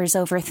shoppers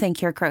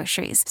overthink your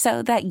groceries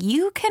so that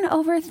you can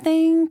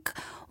overthink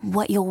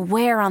what you'll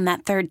wear on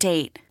that third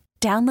date.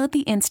 Download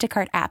the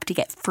Instacart app to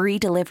get free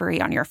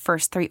delivery on your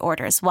first 3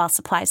 orders while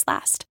supplies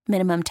last.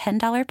 Minimum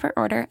 $10 per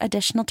order.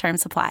 Additional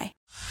terms apply.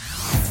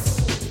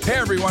 Hey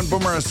everyone,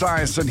 Boomer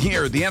Esiason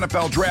here. The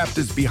NFL Draft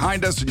is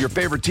behind us and your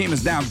favorite team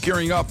is now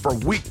gearing up for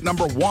week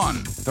number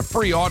 1. The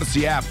free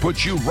Odyssey app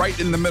puts you right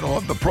in the middle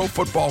of the pro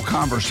football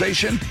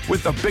conversation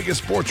with the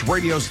biggest sports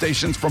radio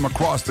stations from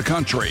across the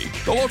country.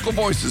 The local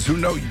voices who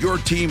know your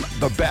team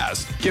the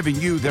best, giving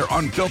you their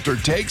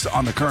unfiltered takes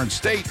on the current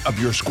state of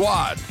your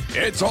squad.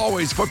 It's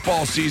always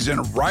football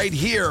season right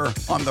here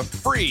on the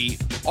free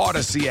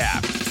Odyssey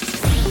app.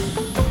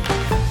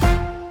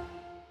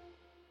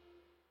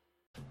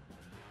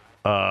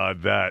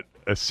 That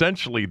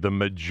essentially the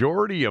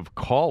majority of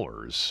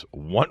callers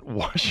want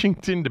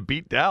Washington to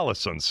beat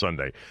Dallas on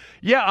Sunday.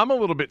 Yeah, I'm a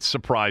little bit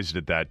surprised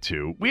at that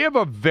too. We have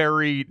a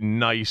very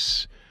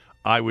nice,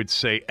 I would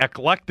say,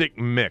 eclectic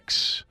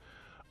mix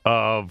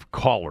of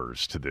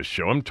callers to this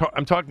show. I'm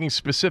talking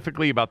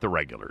specifically about the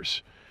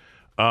regulars.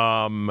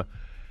 And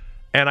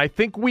I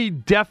think we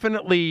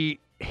definitely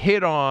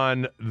hit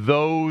on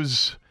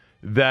those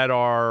that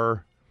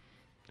are,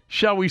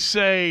 shall we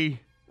say,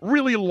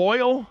 really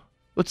loyal.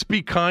 Let's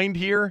be kind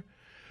here.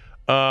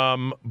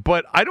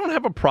 But I don't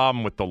have a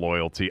problem with the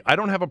loyalty. I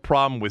don't have a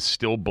problem with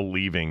still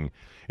believing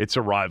it's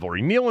a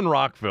rivalry. Neil in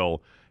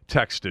Rockville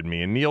texted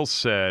me, and Neil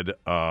said,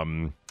 per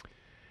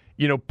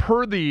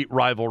the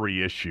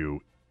rivalry issue,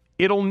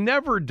 it'll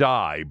never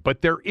die,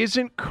 but there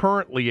isn't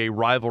currently a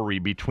rivalry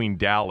between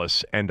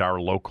Dallas and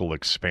our local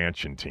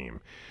expansion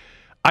team.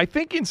 I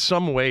think in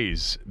some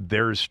ways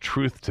there's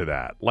truth to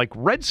that. Like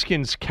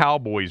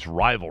Redskins-Cowboys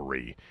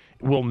rivalry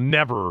will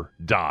never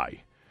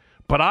die.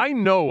 But I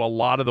know a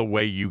lot of the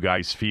way you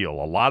guys feel.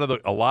 A lot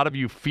of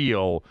you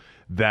feel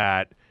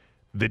that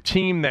the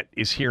team that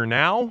is here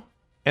now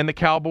and the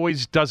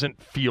Cowboys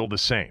doesn't feel the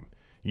same.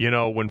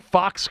 When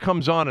Fox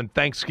comes on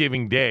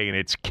Thanksgiving Day and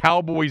it's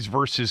Cowboys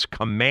versus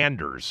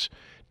Commanders,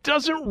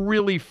 doesn't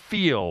really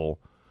feel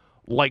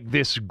like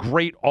this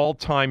great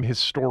all-time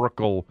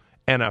historical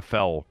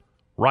NFL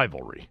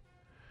rivalry.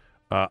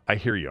 I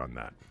hear you on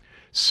that.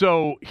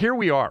 So here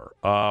we are,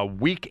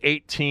 week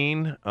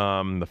 18,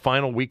 the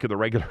final week of the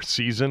regular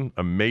season.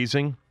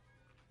 Amazing.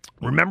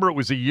 Remember, it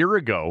was a year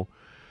ago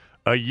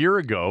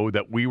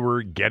that we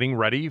were getting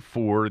ready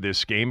for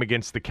this game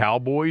against the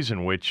Cowboys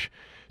in which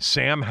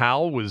Sam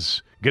Howell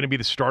was going to be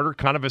the starter.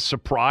 Kind of a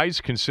surprise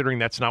considering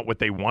that's not what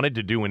they wanted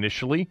to do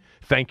initially.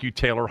 Thank you,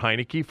 Taylor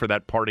Heineke, for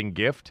that parting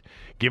gift.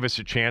 Give us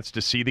a chance to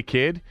see the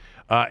kid.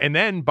 And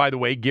then, by the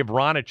way, give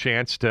Ron a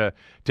chance to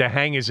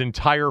hang his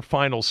entire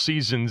final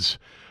season's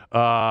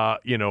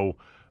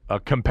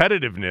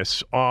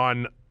competitiveness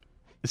on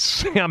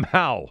Sam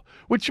Howell,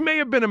 which may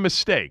have been a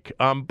mistake.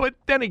 But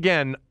then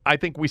again, I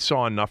think we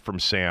saw enough from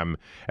Sam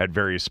at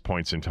various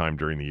points in time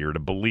during the year to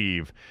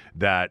believe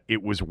that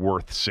it was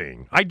worth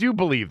seeing. I do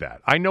believe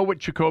that. I know what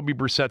Jacoby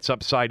Brissett's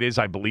upside is.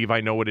 I believe I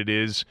know what it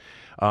is.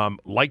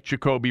 Like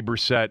Jacoby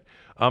Brissett.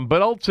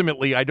 But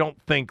ultimately, I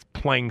don't think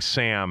playing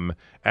Sam,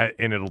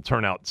 and it'll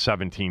turn out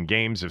 17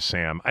 games of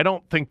Sam, I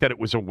don't think that it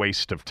was a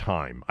waste of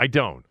time. I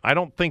don't. I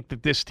don't think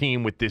that this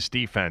team with this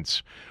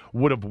defense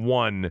would have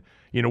won,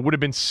 would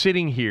have been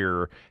sitting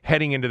here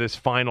heading into this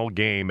final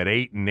game at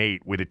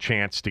 8-8 with a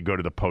chance to go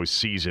to the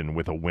postseason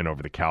with a win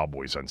over the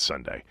Cowboys on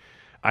Sunday.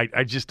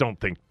 I just don't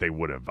think they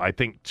would have. I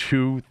think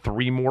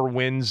 2-3 more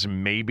wins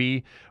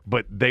maybe,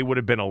 but they would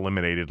have been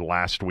eliminated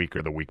last week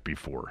or the week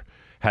before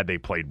had they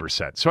played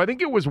Brissett. So I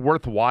think it was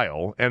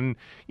worthwhile. And,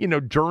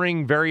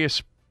 during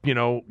various,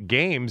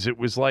 games, it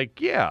was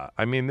like, yeah,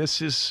 I mean,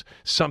 this is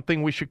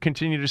something we should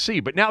continue to see.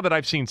 But now that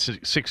I've seen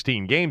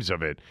 16 games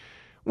of it,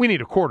 we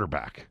need a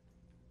quarterback,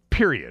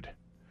 period.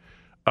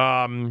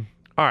 All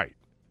right.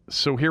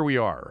 So here we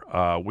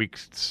are, week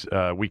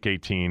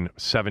 18,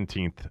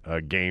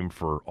 17th game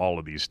for all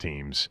of these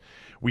teams.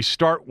 We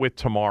start with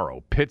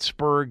tomorrow,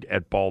 Pittsburgh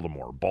at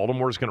Baltimore.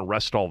 Baltimore's going to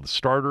rest all the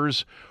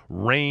starters.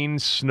 Rain,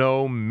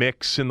 snow,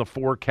 mix in the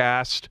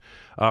forecast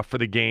for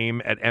the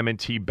game at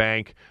M&T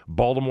Bank.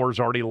 Baltimore's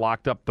already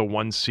locked up the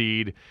 1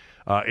 seed.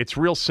 It's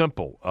real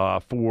simple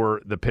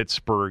for the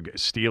Pittsburgh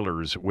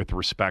Steelers with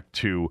respect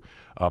to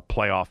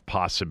playoff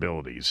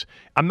possibilities.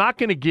 I'm not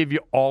going to give you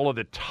all of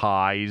the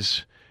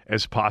ties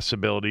as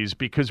possibilities,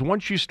 because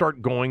once you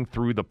start going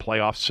through the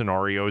playoff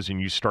scenarios and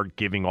you start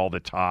giving all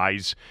the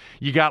ties,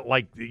 you got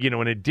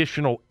an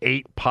additional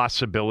 8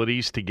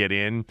 possibilities to get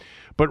in.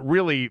 But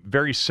really,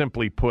 very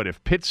simply put,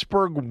 if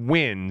Pittsburgh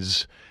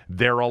wins,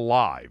 they're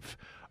alive.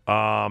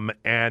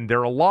 And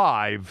they're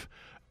alive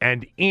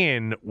and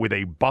in with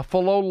a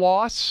Buffalo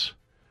loss.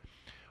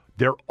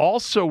 They're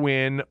also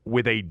in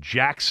with a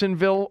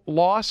Jacksonville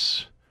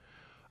loss.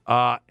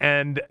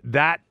 And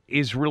that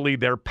is really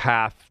their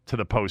path to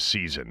the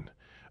postseason.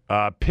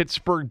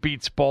 Pittsburgh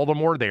beats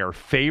Baltimore. They are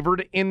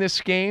favored in this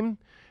game.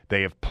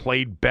 They have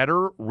played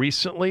better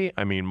recently.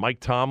 I mean, Mike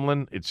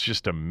Tomlin, it's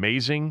just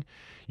amazing.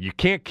 You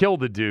can't kill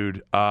the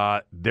dude.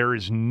 There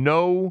is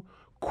no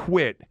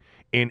quit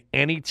in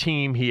any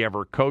team he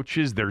ever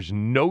coaches. There's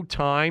no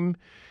time.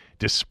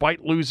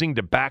 Despite losing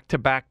to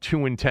back-to-back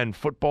 2-10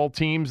 football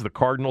teams, the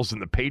Cardinals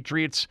and the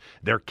Patriots,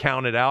 they're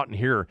counted out. And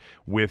here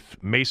with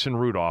Mason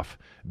Rudolph,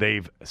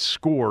 they've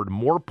scored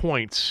more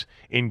points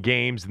in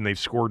games than they've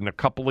scored in a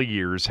couple of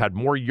years, had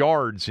more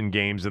yards in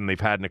games than they've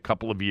had in a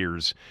couple of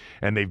years,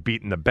 and they've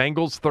beaten the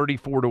Bengals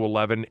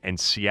 34-11 and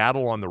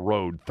Seattle on the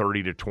road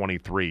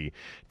 30-23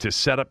 to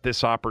set up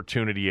this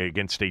opportunity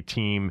against a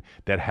team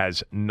that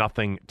has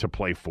nothing to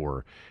play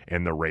for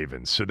in the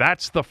Ravens. So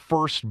that's the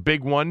first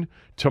big one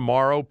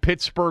tomorrow.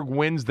 Pittsburgh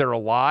wins, they're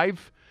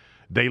alive.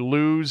 They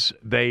lose,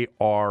 they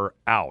are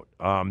out.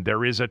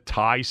 There is a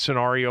tie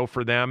scenario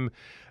for them.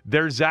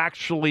 There's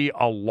actually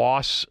a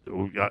loss,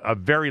 a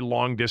very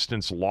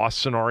long-distance loss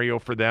scenario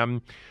for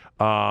them.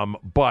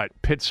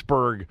 But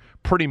Pittsburgh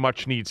pretty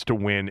much needs to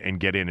win and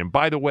get in. And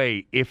by the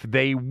way, if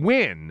they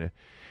win,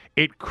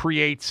 it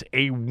creates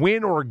a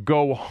win or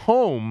go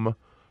home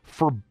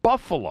for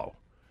Buffalo.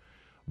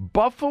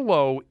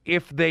 Buffalo,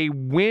 if they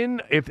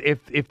win,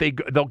 if they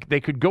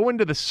could go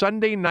into the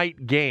Sunday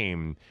night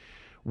game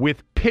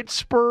with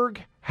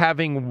Pittsburgh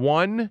having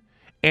won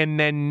and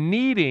then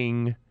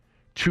needing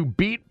to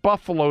beat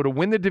Buffalo to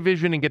win the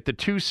division and get the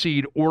 2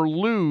 seed, or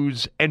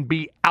lose and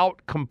be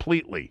out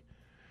completely.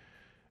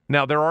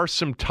 Now, there are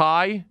some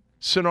tie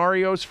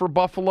scenarios for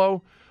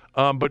Buffalo,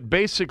 but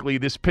basically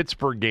this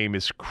Pittsburgh game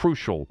is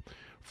crucial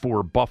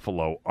for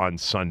Buffalo on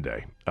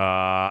Sunday.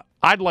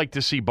 I'd like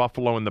to see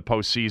Buffalo in the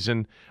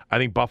postseason. I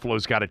think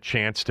Buffalo's got a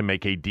chance to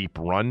make a deep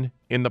run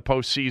in the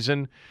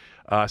postseason,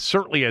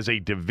 certainly as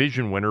a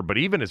division winner, but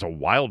even as a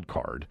wild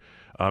card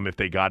if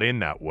they got in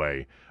that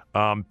way.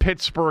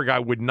 Pittsburgh, I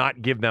would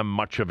not give them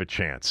much of a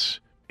chance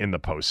in the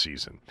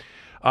postseason.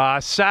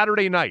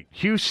 Saturday night,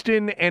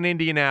 Houston and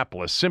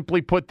Indianapolis.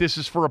 Simply put, this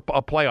is for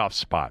a playoff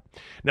spot.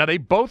 Now, they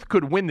both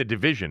could win the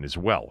division as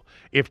well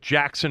if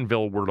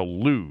Jacksonville were to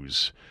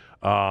lose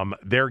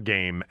their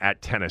game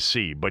at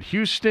Tennessee. But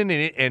Houston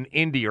and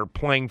Indy are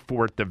playing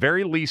for, at the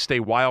very least,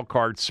 a wild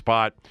card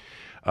spot.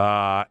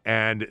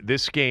 And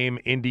this game,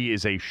 Indy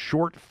is a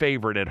short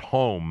favorite at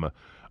home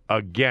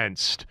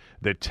against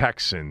the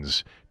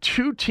Texans.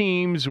 2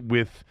 teams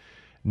with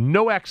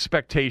no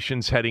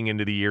expectations heading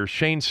into the year.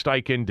 Shane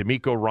Steichen,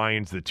 DeMeco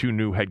Ryans, the 2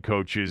 new head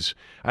coaches.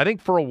 I think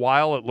for a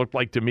while it looked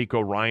like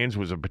DeMeco Ryans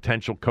was a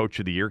potential coach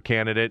of the year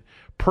candidate.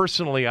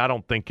 Personally, I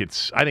think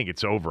it's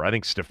over. I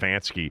think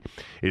Stefanski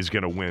is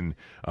going to win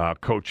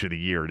coach of the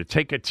year. To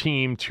take a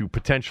team to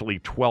potentially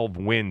 12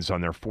 wins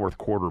on their 4th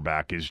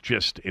quarterback is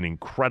just an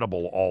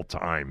incredible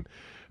all-time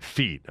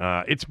feat.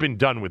 It's been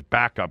done with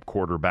backup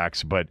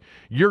quarterbacks, but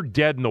you're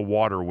dead in the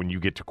water when you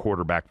get to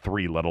quarterback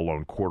 3, let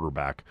alone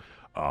quarterback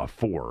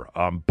 4.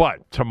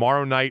 But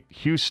tomorrow night,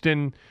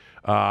 Houston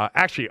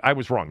Actually, I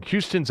was wrong.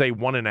 Houston's a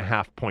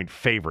 1.5-point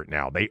favorite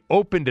now. They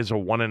opened as a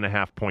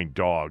 1.5-point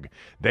dog.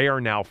 They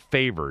are now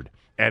favored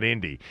at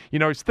Indy. You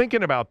know, I was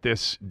thinking about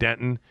this,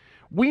 Denton.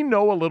 We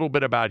know a little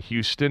bit about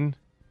Houston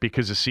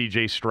because of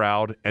C.J.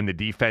 Stroud and the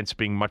defense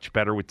being much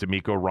better with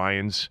DeMeco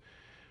Ryans.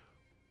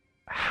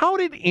 How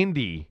did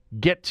Indy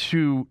get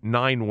to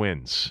 9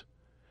 wins?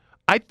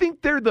 I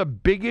think they're the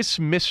biggest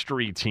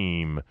mystery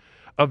team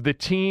of the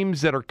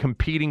teams that are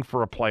competing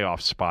for a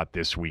playoff spot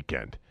this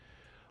weekend.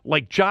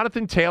 Like,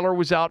 Jonathan Taylor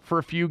was out for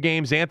a few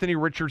games. Anthony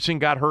Richardson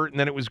got hurt, and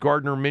then it was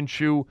Gardner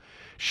Minshew.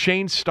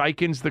 Shane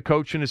Steichen's the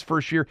coach in his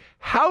first year.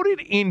 How did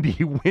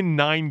Indy win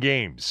 9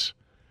 games?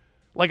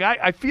 Like,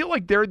 I feel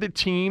like they're the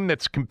team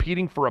that's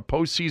competing for a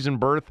postseason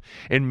berth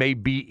and may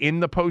be in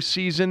the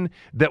postseason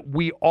that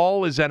we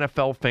all as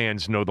NFL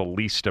fans know the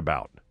least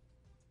about.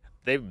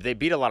 They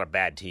beat a lot of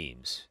bad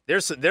teams.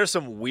 There's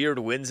some weird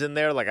wins in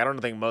there. Like, I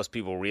don't think most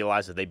people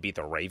realize that they beat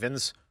the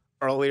Ravens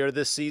earlier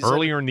this season.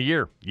 Earlier in the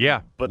year,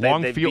 yeah. But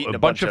a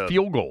bunch of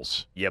field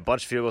goals. Yeah, a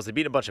bunch of field goals. They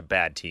beat a bunch of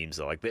bad teams,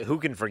 though. Like, who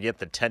can forget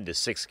the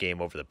 10-6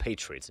 game over the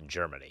Patriots in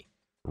Germany?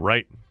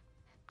 Right.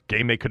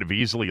 Game they could have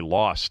easily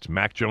lost.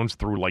 Mac Jones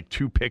threw like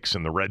 2 picks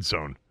in the red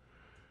zone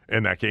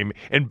in that game.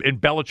 And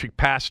Belichick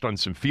passed on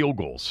some field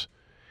goals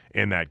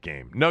in that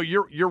game. No,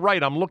 you're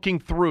right. I'm looking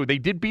through. They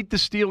did beat the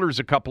Steelers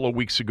a couple of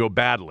weeks ago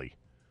badly.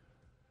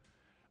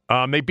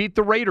 They beat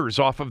the Raiders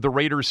off of the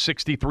Raiders'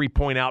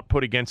 63-point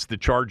output against the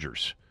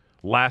Chargers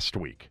last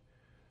week.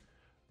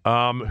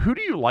 Who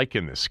do you like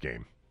in this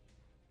game?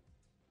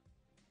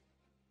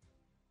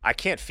 I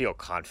can't feel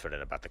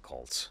confident about the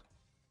Colts.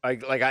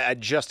 I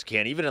just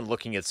can't. Even in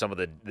looking at some of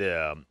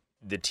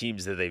the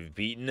teams that they've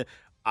beaten,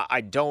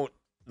 I don't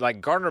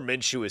like. Gardner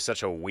Minshew is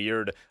such a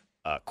weird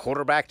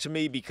quarterback to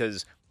me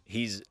because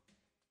he's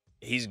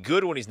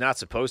good when he's not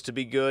supposed to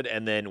be good,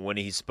 and then when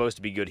he's supposed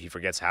to be good, he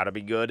forgets how to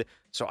be good.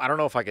 So I don't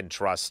know if I can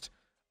trust.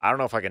 I don't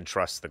know if I can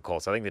trust the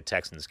Colts. I think the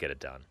Texans get it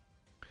done.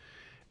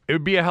 It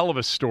would be a hell of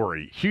a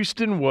story.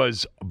 Houston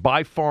was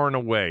by far and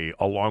away,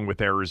 along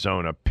with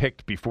Arizona,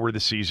 picked before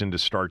the season to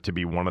start to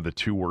be one of the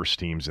 2 worst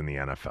teams in the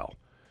NFL.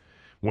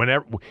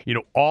 Whenever,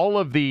 all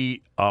of the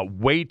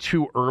way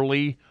too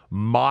early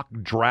mock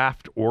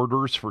draft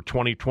orders for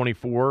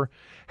 2024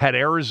 had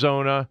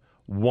Arizona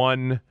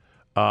 1,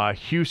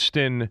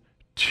 Houston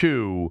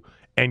 2,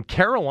 and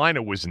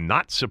Carolina was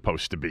not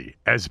supposed to be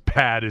as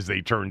bad as they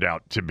turned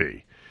out to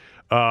be.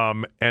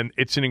 And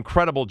it's an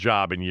incredible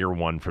job in year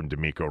 1 from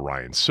DeMeco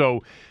Ryans.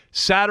 So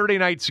Saturday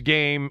night's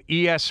game,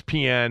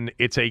 ESPN,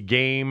 it's a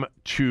game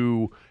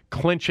to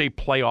clinch a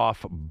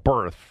playoff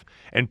berth.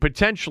 And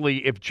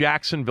potentially, if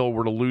Jacksonville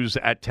were to lose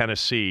at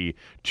Tennessee,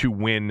 to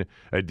win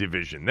a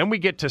division. Then we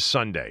get to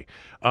Sunday.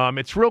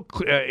 It's real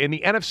in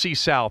the NFC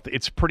South.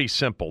 It's pretty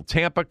simple.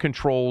 Tampa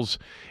controls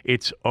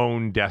its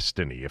own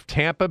destiny. If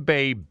Tampa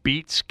Bay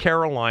beats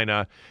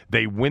Carolina,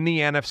 they win the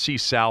NFC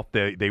South.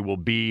 They will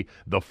be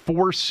the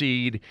 4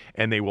 seed,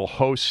 and they will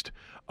host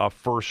a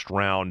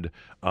first-round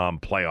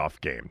playoff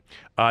game.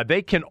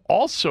 They can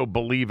also,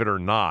 believe it or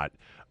not,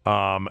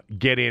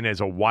 get in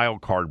as a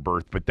wild card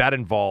berth, but that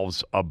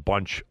involves a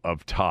bunch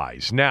of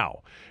ties.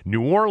 Now,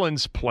 New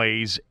Orleans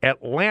plays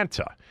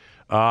Atlanta.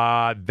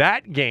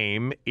 That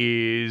game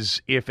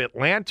is if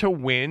Atlanta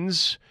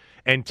wins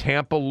and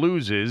Tampa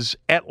loses,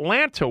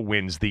 Atlanta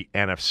wins the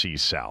NFC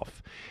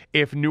South.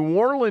 If New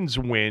Orleans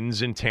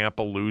wins and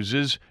Tampa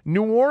loses,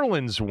 New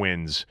Orleans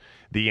wins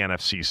the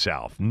NFC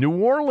South. New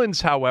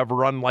Orleans,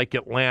 however, unlike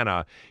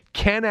Atlanta,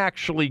 can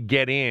actually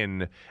get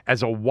in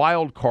as a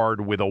wild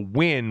card with a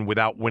win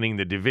without winning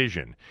the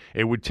division.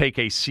 It would take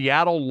a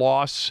Seattle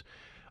loss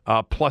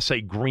plus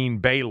a Green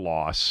Bay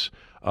loss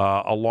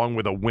along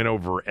with a win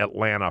over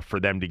Atlanta for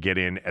them to get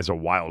in as a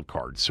wild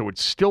card. So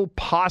it's still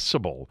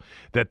possible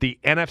that the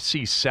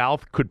NFC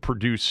South could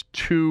produce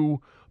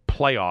 2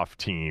 playoff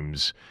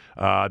teams.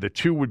 The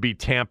 2 would be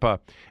Tampa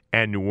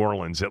and New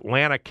Orleans.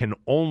 Atlanta can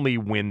only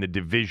win the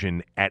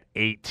division at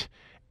 8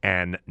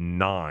 and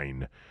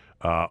 9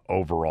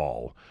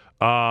 overall.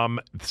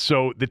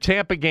 So the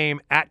Tampa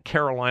game at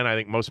Carolina, I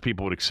think most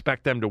people would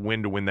expect them to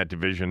win that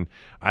division.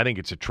 I think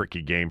it's a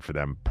tricky game for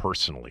them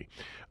personally.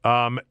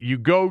 You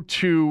go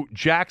to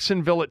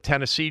Jacksonville at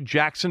Tennessee.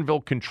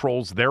 Jacksonville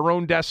controls their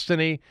own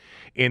destiny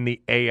in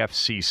the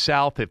AFC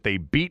South. If they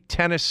beat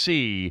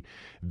Tennessee,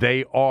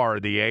 they are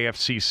the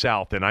AFC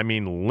South, and I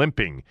mean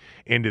limping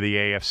into the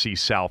AFC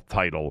South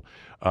title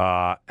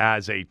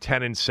as a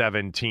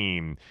 10-7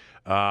 team.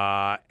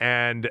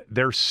 And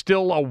there's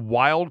still a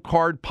wild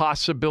card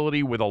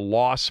possibility with a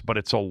loss, but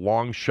it's a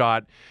long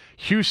shot.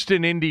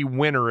 Houston-Indy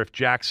winner, if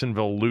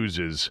Jacksonville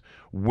loses,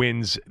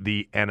 wins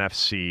the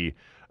NFC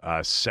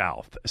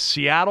South.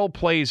 Seattle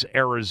plays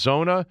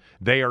Arizona.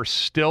 They are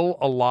still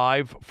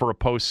alive for a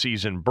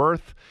postseason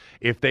berth.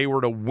 If they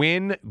were to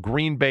win,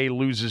 Green Bay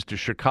loses to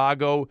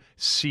Chicago.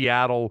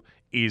 Seattle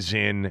is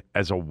in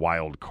as a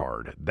wild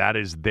card. That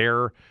is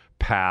their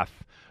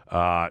path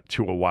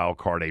to a wild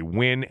card, a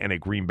win and a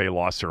Green Bay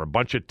loss. There are a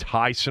bunch of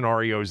tie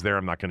scenarios there.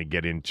 I'm not going to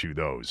get into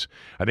those.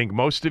 I think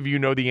most of you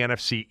know the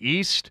NFC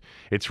East.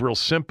 It's real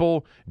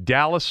simple.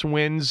 Dallas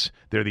wins.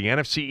 They're the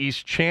NFC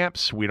East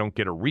champs. We don't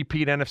get a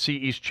repeat NFC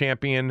East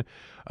champion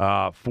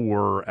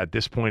for, at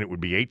this point, it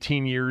would be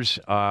 19 years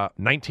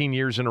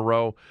in a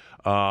row.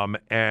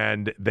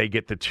 And they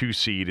get the 2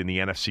 seed in the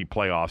NFC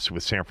playoffs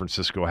with San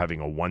Francisco having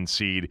a 1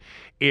 seed.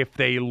 If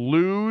they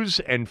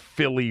lose and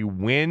Philly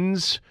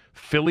wins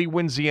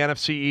the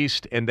NFC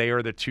East and they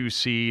are the 2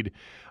 seed.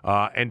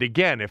 And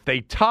again, if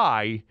they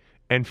tie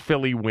and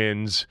Philly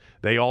wins,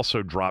 they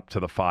also drop to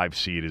the 5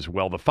 seed as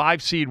well. The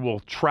 5 seed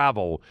will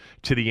travel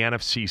to the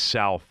NFC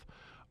South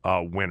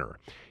winner.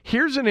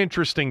 Here's an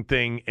interesting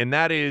thing, and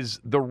that is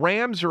the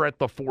Rams are at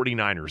the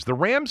 49ers. The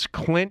Rams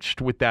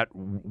clinched with that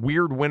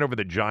weird win over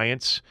the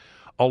Giants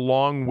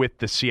along with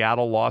the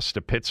Seattle loss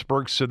to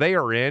Pittsburgh, so they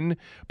are in,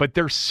 but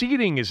their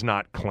seeding is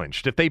not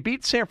clinched. If they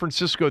beat San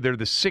Francisco, they're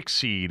the 6th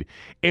seed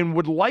and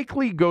would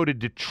likely go to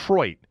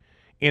Detroit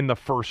in the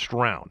first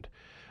round.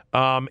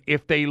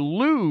 If they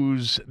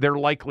lose, they're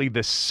likely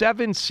the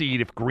 7th seed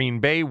if Green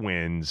Bay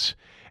wins,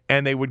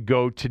 and they would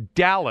go to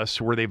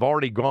Dallas, where they've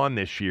already gone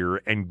this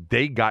year, and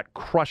they got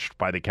crushed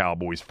by the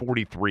Cowboys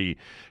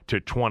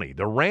 43-20.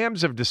 The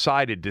Rams have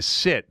decided to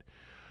sit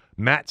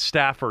Matt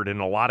Stafford and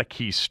a lot of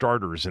key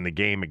starters in the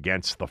game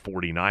against the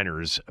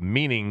 49ers,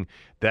 meaning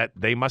that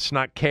they must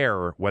not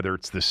care whether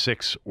it's the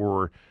 6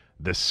 or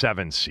the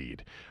 7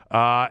 seed.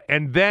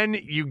 And then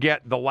you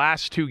get the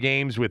last 2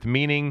 games with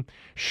meaning.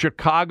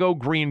 Chicago,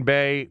 Green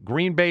Bay.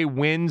 Green Bay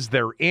wins,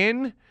 they're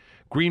in.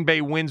 Green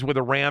Bay wins with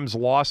a Rams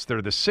loss,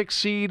 they're the 6th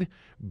seed.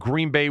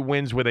 Green Bay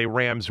wins with a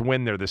Rams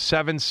win, they're the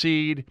 7th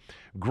seed.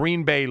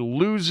 Green Bay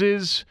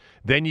loses,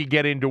 then you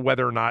get into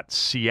whether or not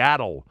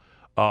Seattle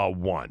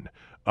won.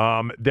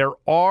 There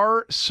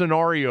are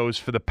scenarios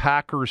for the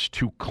Packers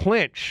to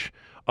clinch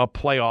a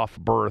playoff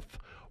berth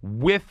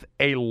with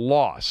a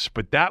loss,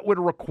 but that would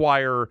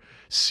require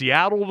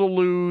Seattle to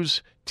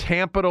lose,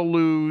 Tampa to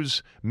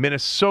lose,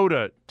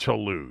 Minnesota to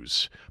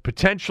lose,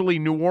 potentially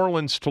New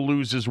Orleans to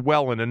lose as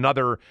well in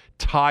another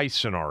tie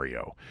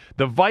scenario.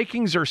 The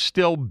Vikings are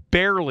still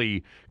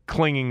barely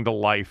clinging to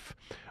life.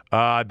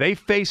 They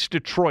face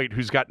Detroit,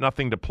 who's got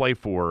nothing to play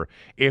for.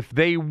 If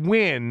they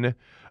win,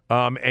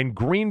 and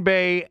Green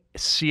Bay,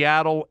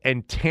 Seattle,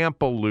 and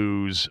Tampa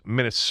lose,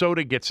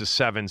 Minnesota gets a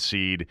 7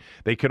 seed.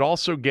 They could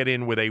also get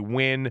in with a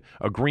win,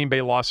 a Green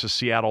Bay loss, a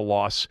Seattle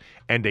loss,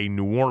 and a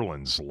New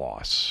Orleans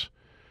loss.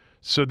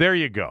 So there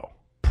you go.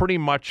 Pretty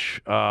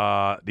much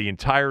the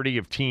entirety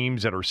of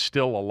teams that are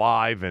still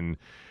alive and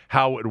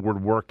how it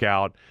would work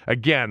out.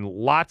 Again,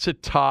 lots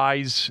of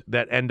ties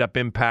that end up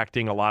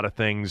impacting a lot of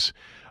things.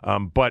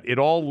 But it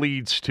all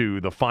leads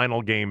to the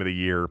final game of the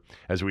year,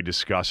 as we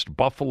discussed.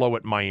 Buffalo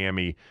at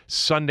Miami,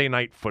 Sunday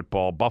Night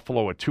Football.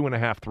 Buffalo a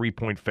 2.5,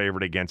 3-point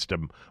favorite against a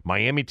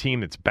Miami team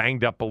that's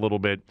banged up a little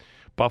bit.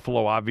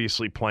 Buffalo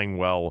obviously playing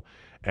well.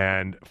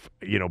 And,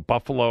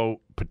 Buffalo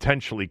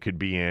potentially could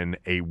be in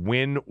a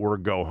win or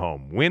go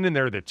home. Win and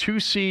they're the 2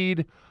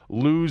 seed,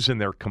 lose and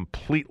they're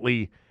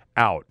completely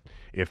out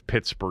if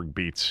Pittsburgh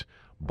beats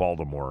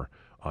Baltimore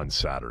on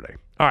Saturday.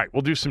 All right,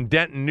 we'll do some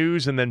Denton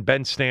news, and then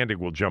Ben Standig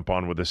will jump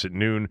on with us at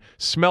noon.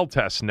 Smell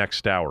test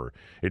next hour.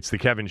 It's the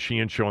Kevin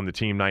Sheehan Show on the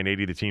Team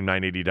 980,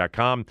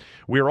 theteam980.com.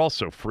 We are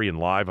also free and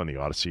live on the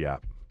Odyssey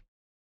app.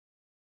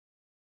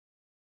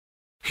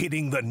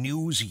 Hitting the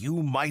news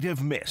you might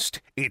have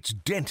missed. It's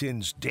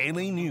Denton's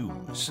Daily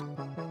News.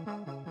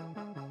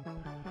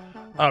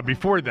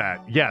 Before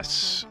that,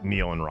 yes,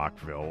 Neil in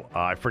Rockville,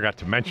 I forgot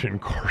to mention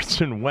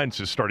Carson Wentz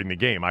is starting the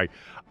game.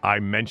 I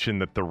mentioned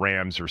that the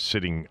Rams are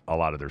sitting a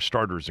lot of their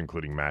starters,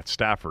 including Matt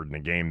Stafford, in a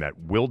game that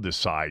will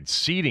decide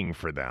seeding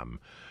for them.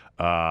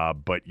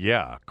 But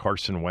yeah,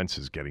 Carson Wentz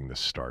is getting the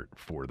start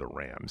for the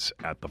Rams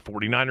at the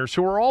 49ers,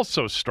 who are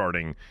also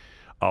starting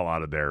a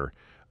lot of their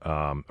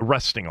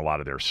resting a lot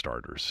of their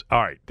starters.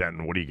 All right,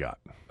 Denton, what do you got?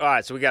 All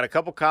right, so we got a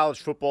couple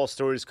college football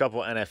stories, a couple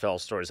NFL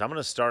stories. I'm going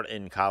to start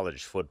in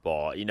college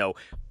football.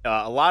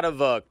 A lot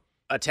of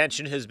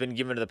attention has been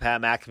given to the Pat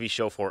McAfee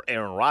show for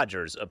Aaron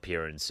Rodgers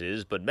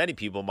appearances, but many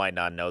people might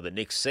not know that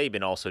Nick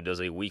Saban also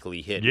does a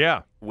weekly hit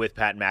with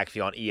Pat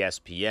McAfee on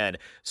ESPN.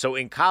 So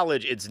in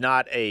college, it's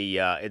not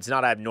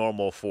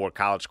abnormal for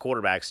college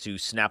quarterbacks to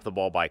snap the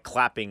ball by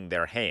clapping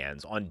their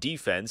hands. On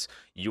defense,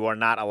 you are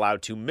not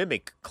allowed to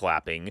mimic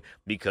clapping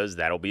because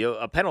that'll be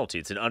a penalty.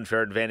 It's an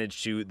unfair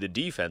advantage to the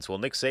defense. Well,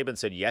 Nick Saban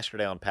said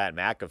yesterday on Pat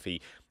McAfee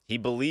he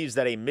believes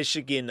that a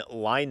Michigan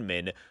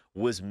lineman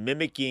was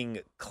mimicking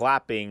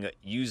clapping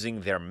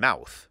using their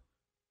mouth.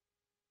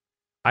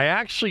 I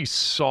actually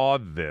saw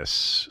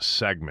this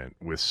segment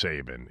with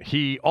Saban.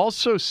 He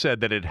also said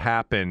that it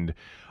happened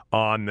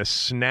on the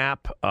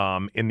snap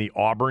in the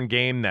Auburn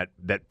game that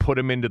put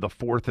him into the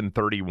 4th and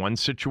 31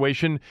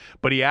 situation,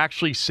 but he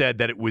actually said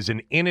that it was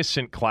an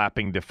innocent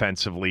clapping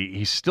defensively.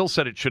 He still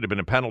said it should have been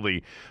a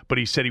penalty, but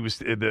he said he was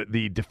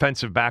the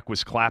defensive back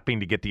was clapping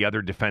to get the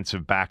other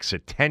defensive back's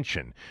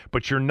attention.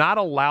 But you're not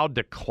allowed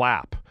to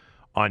clap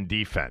on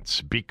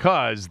defense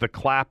because the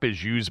clap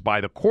is used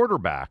by the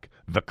quarterback.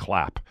 The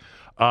clap.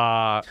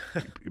 By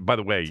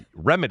the way,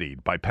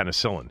 remedied by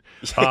penicillin.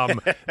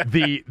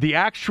 The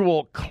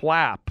actual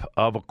clap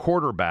of a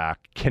quarterback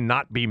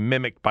cannot be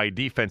mimicked by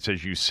defense,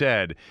 as you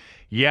said.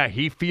 Yeah,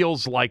 he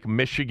feels like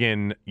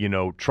Michigan,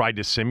 tried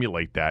to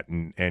simulate that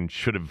and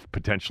should have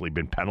potentially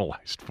been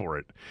penalized for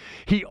it.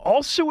 He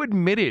also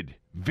admitted,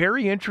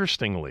 very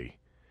interestingly,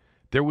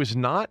 there was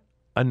not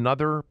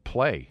another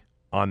play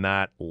on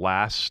that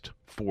last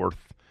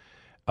fourth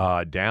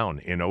down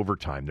in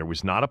overtime. There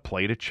was not a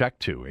play to check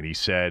to. And he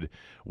said,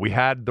 we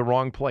had the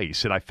wrong play. He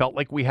said, I felt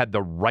like we had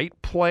the right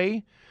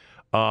play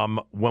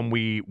when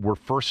we were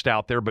first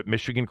out there, but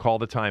Michigan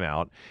called a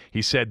timeout.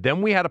 He said,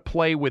 then we had a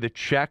play with a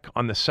check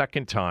on the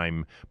second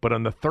time, but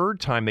on the third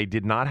time, they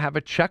did not have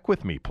a check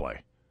with me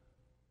play.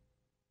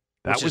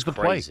 That was the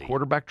crazy play,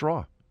 quarterback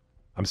draw.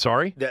 I'm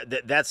sorry?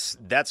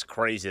 That's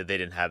crazy that they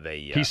didn't have a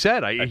He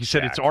said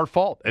it's our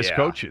fault as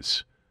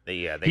coaches.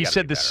 He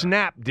said the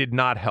snap did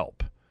not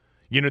help.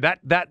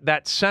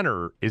 That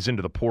center is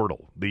into the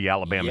portal, the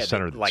Alabama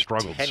center that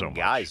struggled so much. 10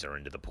 guys are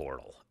into the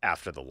portal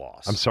after the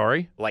loss. I'm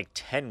sorry? Like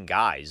 10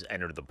 guys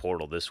entered the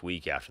portal this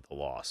week after the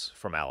loss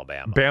from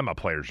Alabama. Bama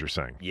players, you're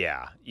saying?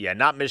 Yeah,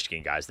 not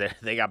Michigan guys.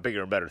 They got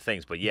bigger and better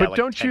things, but But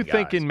don't you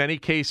think in many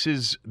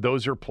cases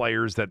those are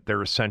players that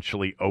they're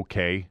essentially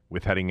okay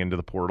with heading into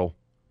the portal?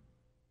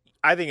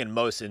 I think in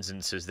most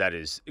instances that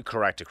is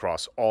correct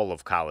across all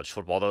of college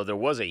football, though there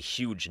was a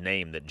huge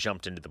name that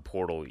jumped into the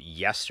portal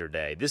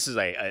yesterday. This is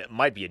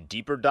might be a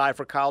deeper dive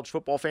for college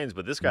football fans,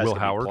 but this guy's going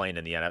to be playing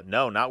in the NFL.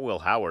 No, not Will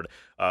Howard,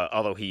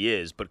 although he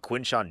is, but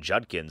Quinshon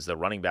Judkins, the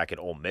running back at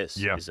Ole Miss,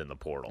 is in the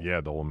portal. Yeah,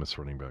 the Ole Miss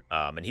running back.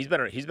 And he's been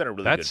a really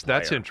good player.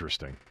 That's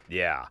interesting.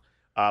 Yeah.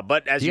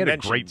 But as you mentioned, he had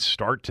a great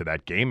start to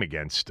that game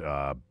against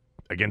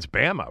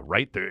Bama,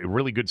 right? A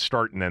really good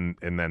start, and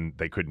then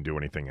they couldn't do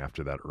anything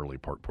after that early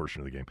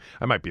portion of the game.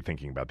 I might be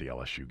thinking about the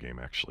LSU game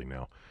actually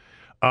now.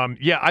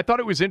 I thought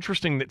it was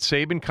interesting that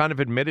Saban kind of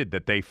admitted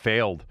that they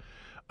failed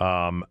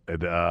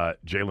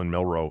Jalen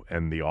Milroe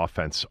and the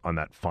offense on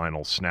that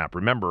final snap.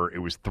 Remember, it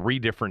was 3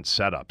 different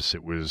setups.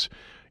 It was,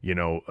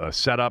 a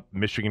setup,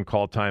 Michigan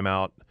called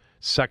timeout.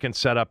 Second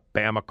setup,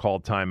 Bama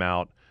called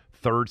timeout.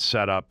 Third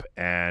setup,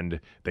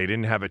 and they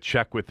didn't have a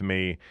check with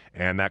me,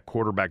 and that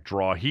quarterback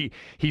draw. He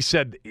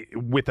said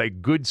with a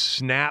good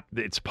snap,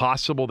 it's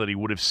possible that he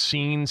would have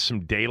seen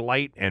some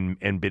daylight and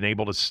been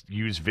able to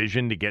use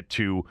vision to get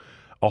to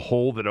a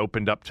hole that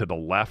opened up to the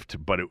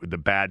left, but the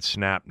bad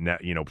snap,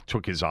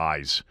 took his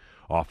eyes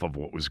off of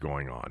what was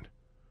going on.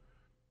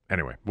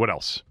 Anyway, what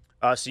else?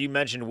 So you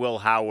mentioned Will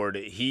Howard.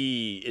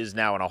 He is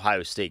now an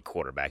Ohio State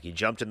quarterback. He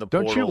jumped in the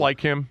portal. Don't you like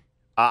him?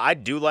 I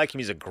do like him.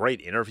 He's a great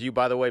interview,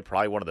 by the way.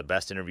 Probably one of the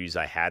best interviews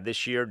I had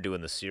this year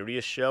doing the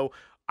Sirius show.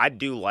 I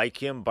do like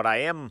him, but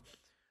I'm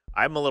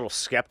a little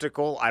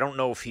skeptical. I don't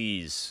know if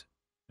he's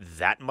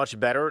that much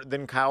better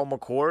than Kyle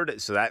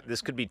McCord. So that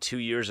this could be 2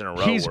 years in a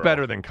row. He's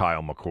better than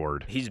Kyle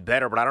McCord. He's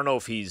better, but I don't know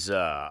if he's.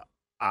 I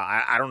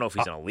don't know if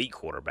he's an elite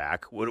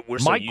quarterback. We're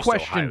so my used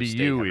question to State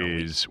you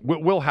is: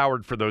 Will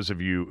Howard, for those of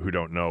you who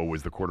don't know,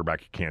 was the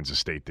quarterback at Kansas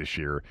State this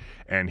year,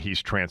 and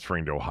he's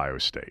transferring to Ohio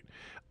State.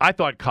 I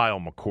thought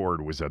Kyle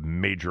McCord was a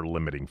major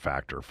limiting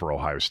factor for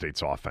Ohio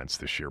State's offense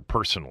this year,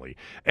 personally.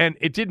 And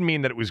it didn't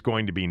mean that it was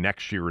going to be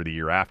next year or the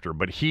year after,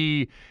 but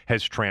he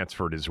has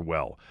transferred as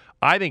well.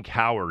 I think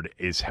Howard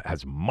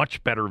has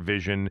much better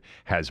vision,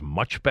 has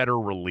much better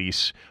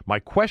release. My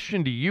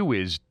question to you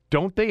is,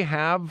 don't they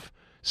have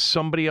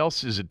somebody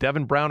else, is it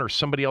Devin Brown or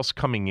somebody else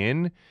coming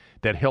in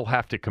that he'll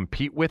have to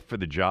compete with for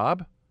the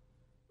job?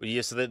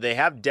 Yeah, so they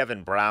have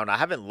Devin Brown. I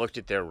haven't looked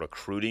at their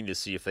recruiting to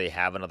see if they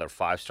have another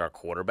 5-star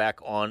quarterback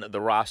on the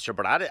roster,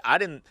 but I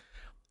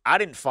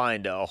didn't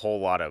find a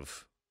whole lot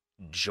of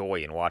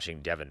joy in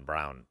watching Devin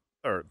Brown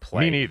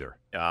play. Me neither.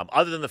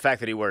 Other than the fact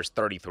that he wears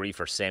 33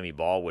 for Sammy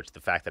Ball, which the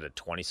fact that a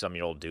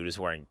 20-some-year-old dude is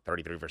wearing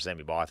 33 for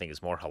Sammy Ball, I think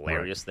is more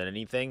hilarious than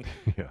anything.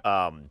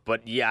 Yeah.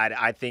 But yeah,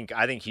 I think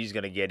he's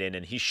going to get in,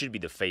 and he should be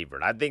the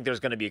favorite. I think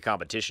there's going to be a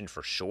competition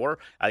for sure.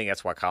 I think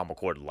that's why Kyle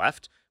McCord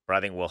left. But I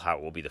think Will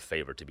Howard will be the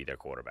favorite to be their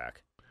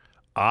quarterback.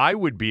 I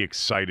would be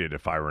excited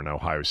if I were an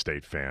Ohio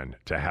State fan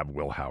to have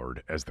Will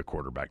Howard as the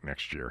quarterback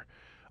next year.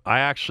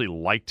 I actually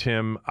liked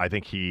him. I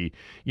think the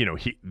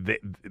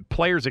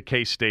players at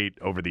K-State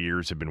over the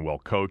years have been well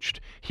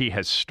coached. He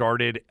has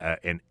started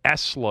an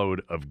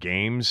S-load of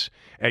games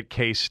at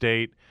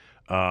K-State.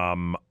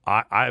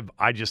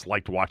 I just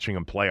liked watching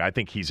him play.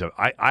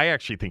 I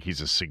actually think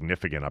he's a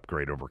significant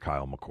upgrade over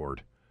Kyle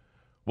McCord.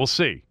 We'll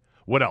see.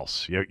 What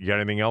else? You got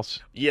anything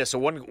else? Yeah, so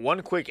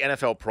one quick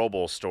NFL Pro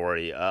Bowl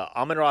story.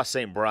 Amon-Ra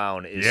St.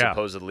 Brown is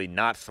supposedly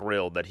not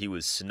thrilled that he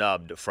was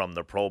snubbed from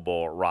the Pro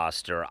Bowl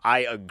roster.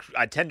 I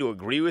tend to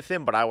agree with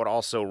him, but I would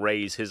also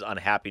raise his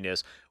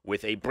unhappiness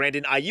with a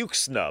Brandon Ayuk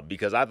snub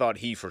because I thought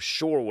he for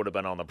sure would have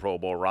been on the Pro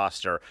Bowl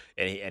roster,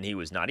 and he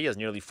was not. He has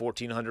nearly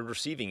 1,400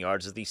 receiving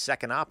yards as the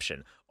second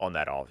option on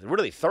that offense,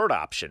 really third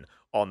option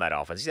on that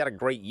offense. He's had a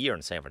great year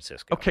in San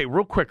Francisco. Okay,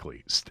 real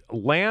quickly.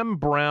 Lamb,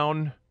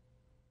 Brown...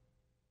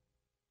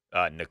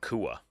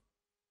 Nakua.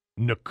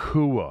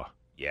 Nacua.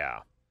 Yeah.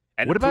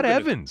 And what about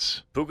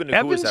Evans?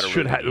 Evans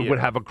would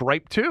have a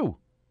gripe too.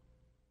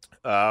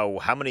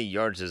 How many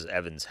yards does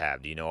Evans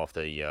have? Do you know off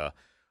the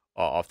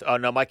Oh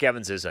no, Mike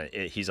Evans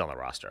he's on the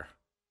roster.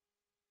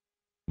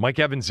 Mike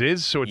Evans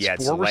is, so it's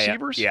four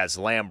receivers? Yeah, it's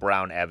Lamb,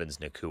 Brown, Evans,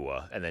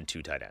 Nacua, and then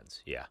 2 tight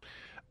ends. Yeah.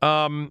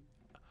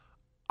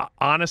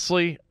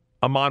 Honestly,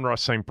 Amon-Ra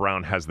St.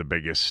 Brown has the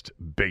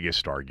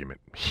biggest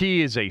argument.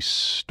 He is a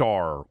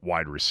star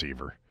wide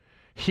receiver.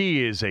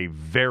 He is a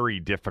very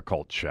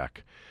difficult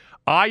check.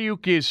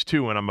 Ayuk is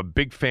too, and I'm a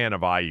big fan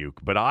of Ayuk,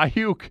 but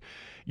Ayuk,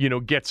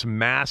 gets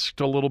masked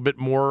a little bit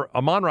more.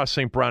 Amon-Ra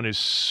St. Brown is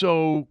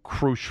so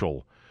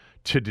crucial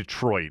to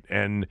Detroit,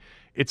 and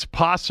it's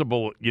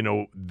possible,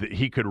 that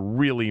he could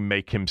really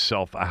make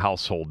himself a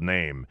household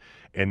name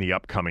in the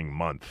upcoming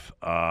month.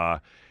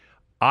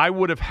 I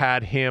would have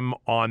had him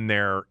on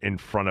there in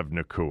front of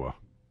Nacua.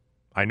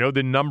 I know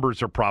the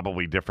numbers are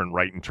probably different,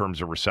 right, in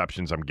terms of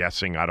receptions, I'm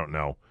guessing. I don't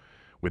know,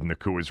 with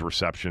Nakua's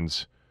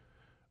receptions.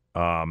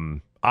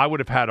 I would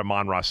have had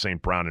Amon-Ra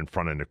St. Brown in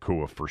front of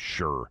Nacua for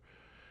sure.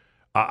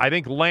 I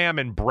think Lamb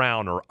and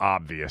Brown are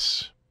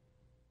obvious.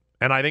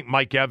 And I think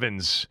Mike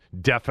Evans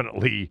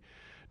definitely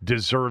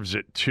deserves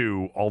it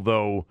too,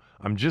 although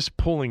I'm just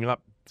pulling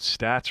up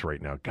stats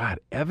right now. God,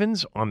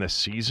 Evans on the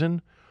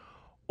season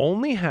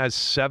only has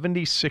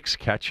 76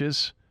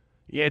 catches.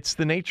 Yeah, it's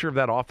the nature of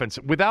that offense.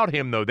 Without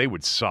him, though, they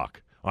would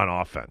suck on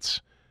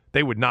offense.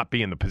 They would not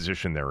be in the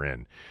position they're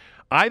in.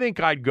 I think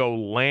I'd go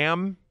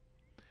Lamb,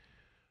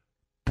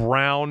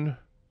 Brown,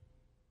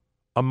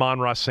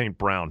 Amon-Ra St.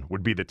 Brown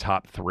would be the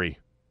top 3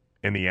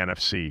 in the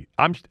NFC.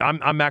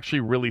 I'm actually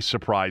really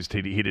surprised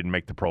he didn't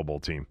make the Pro Bowl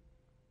team.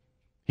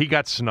 He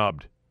got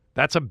snubbed.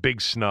 That's a big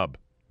snub.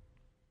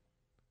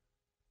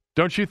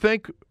 Don't you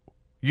think?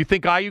 You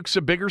think Ayuk's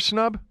a bigger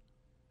snub?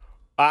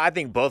 I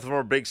think both of them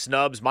are big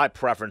snubs. My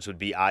preference would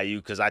be Ayuk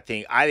because I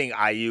think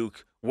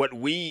Ayuk.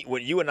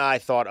 What you and I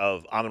thought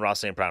of Amon-Ra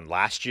St. Brown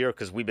last year,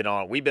 because we've been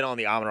on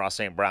the Amon-Ra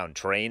St. Brown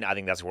train. I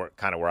think that's where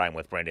I'm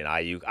with Brandon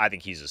Ayuk. I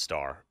think he's a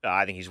star.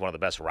 I think he's one of the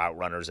best route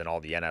runners in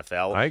all the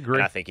NFL. I agree.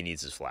 And I think he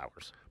needs his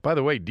flowers. By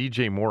the way,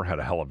 DJ Moore had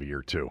a hell of a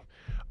year too.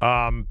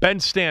 Ben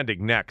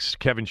Standing next.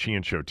 Kevin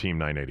Sheehan Show, Team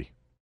 980.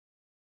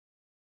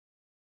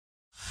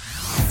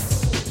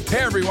 Hey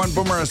everyone,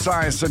 Boomer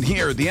Esiason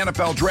here. The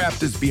NFL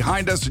Draft is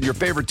behind us and your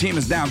favorite team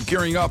is now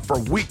gearing up for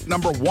week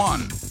number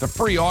 1. The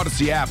free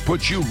Odyssey app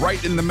puts you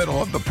right in the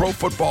middle of the pro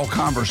football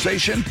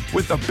conversation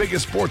with the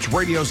biggest sports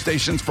radio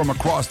stations from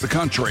across the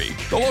country.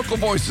 The local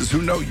voices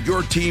who know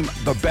your team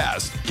the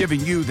best,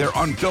 giving you their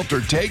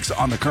unfiltered takes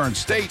on the current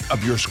state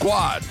of your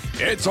squad.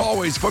 It's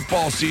always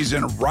football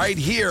season right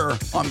here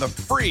on the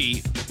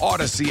free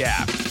Odyssey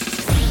app.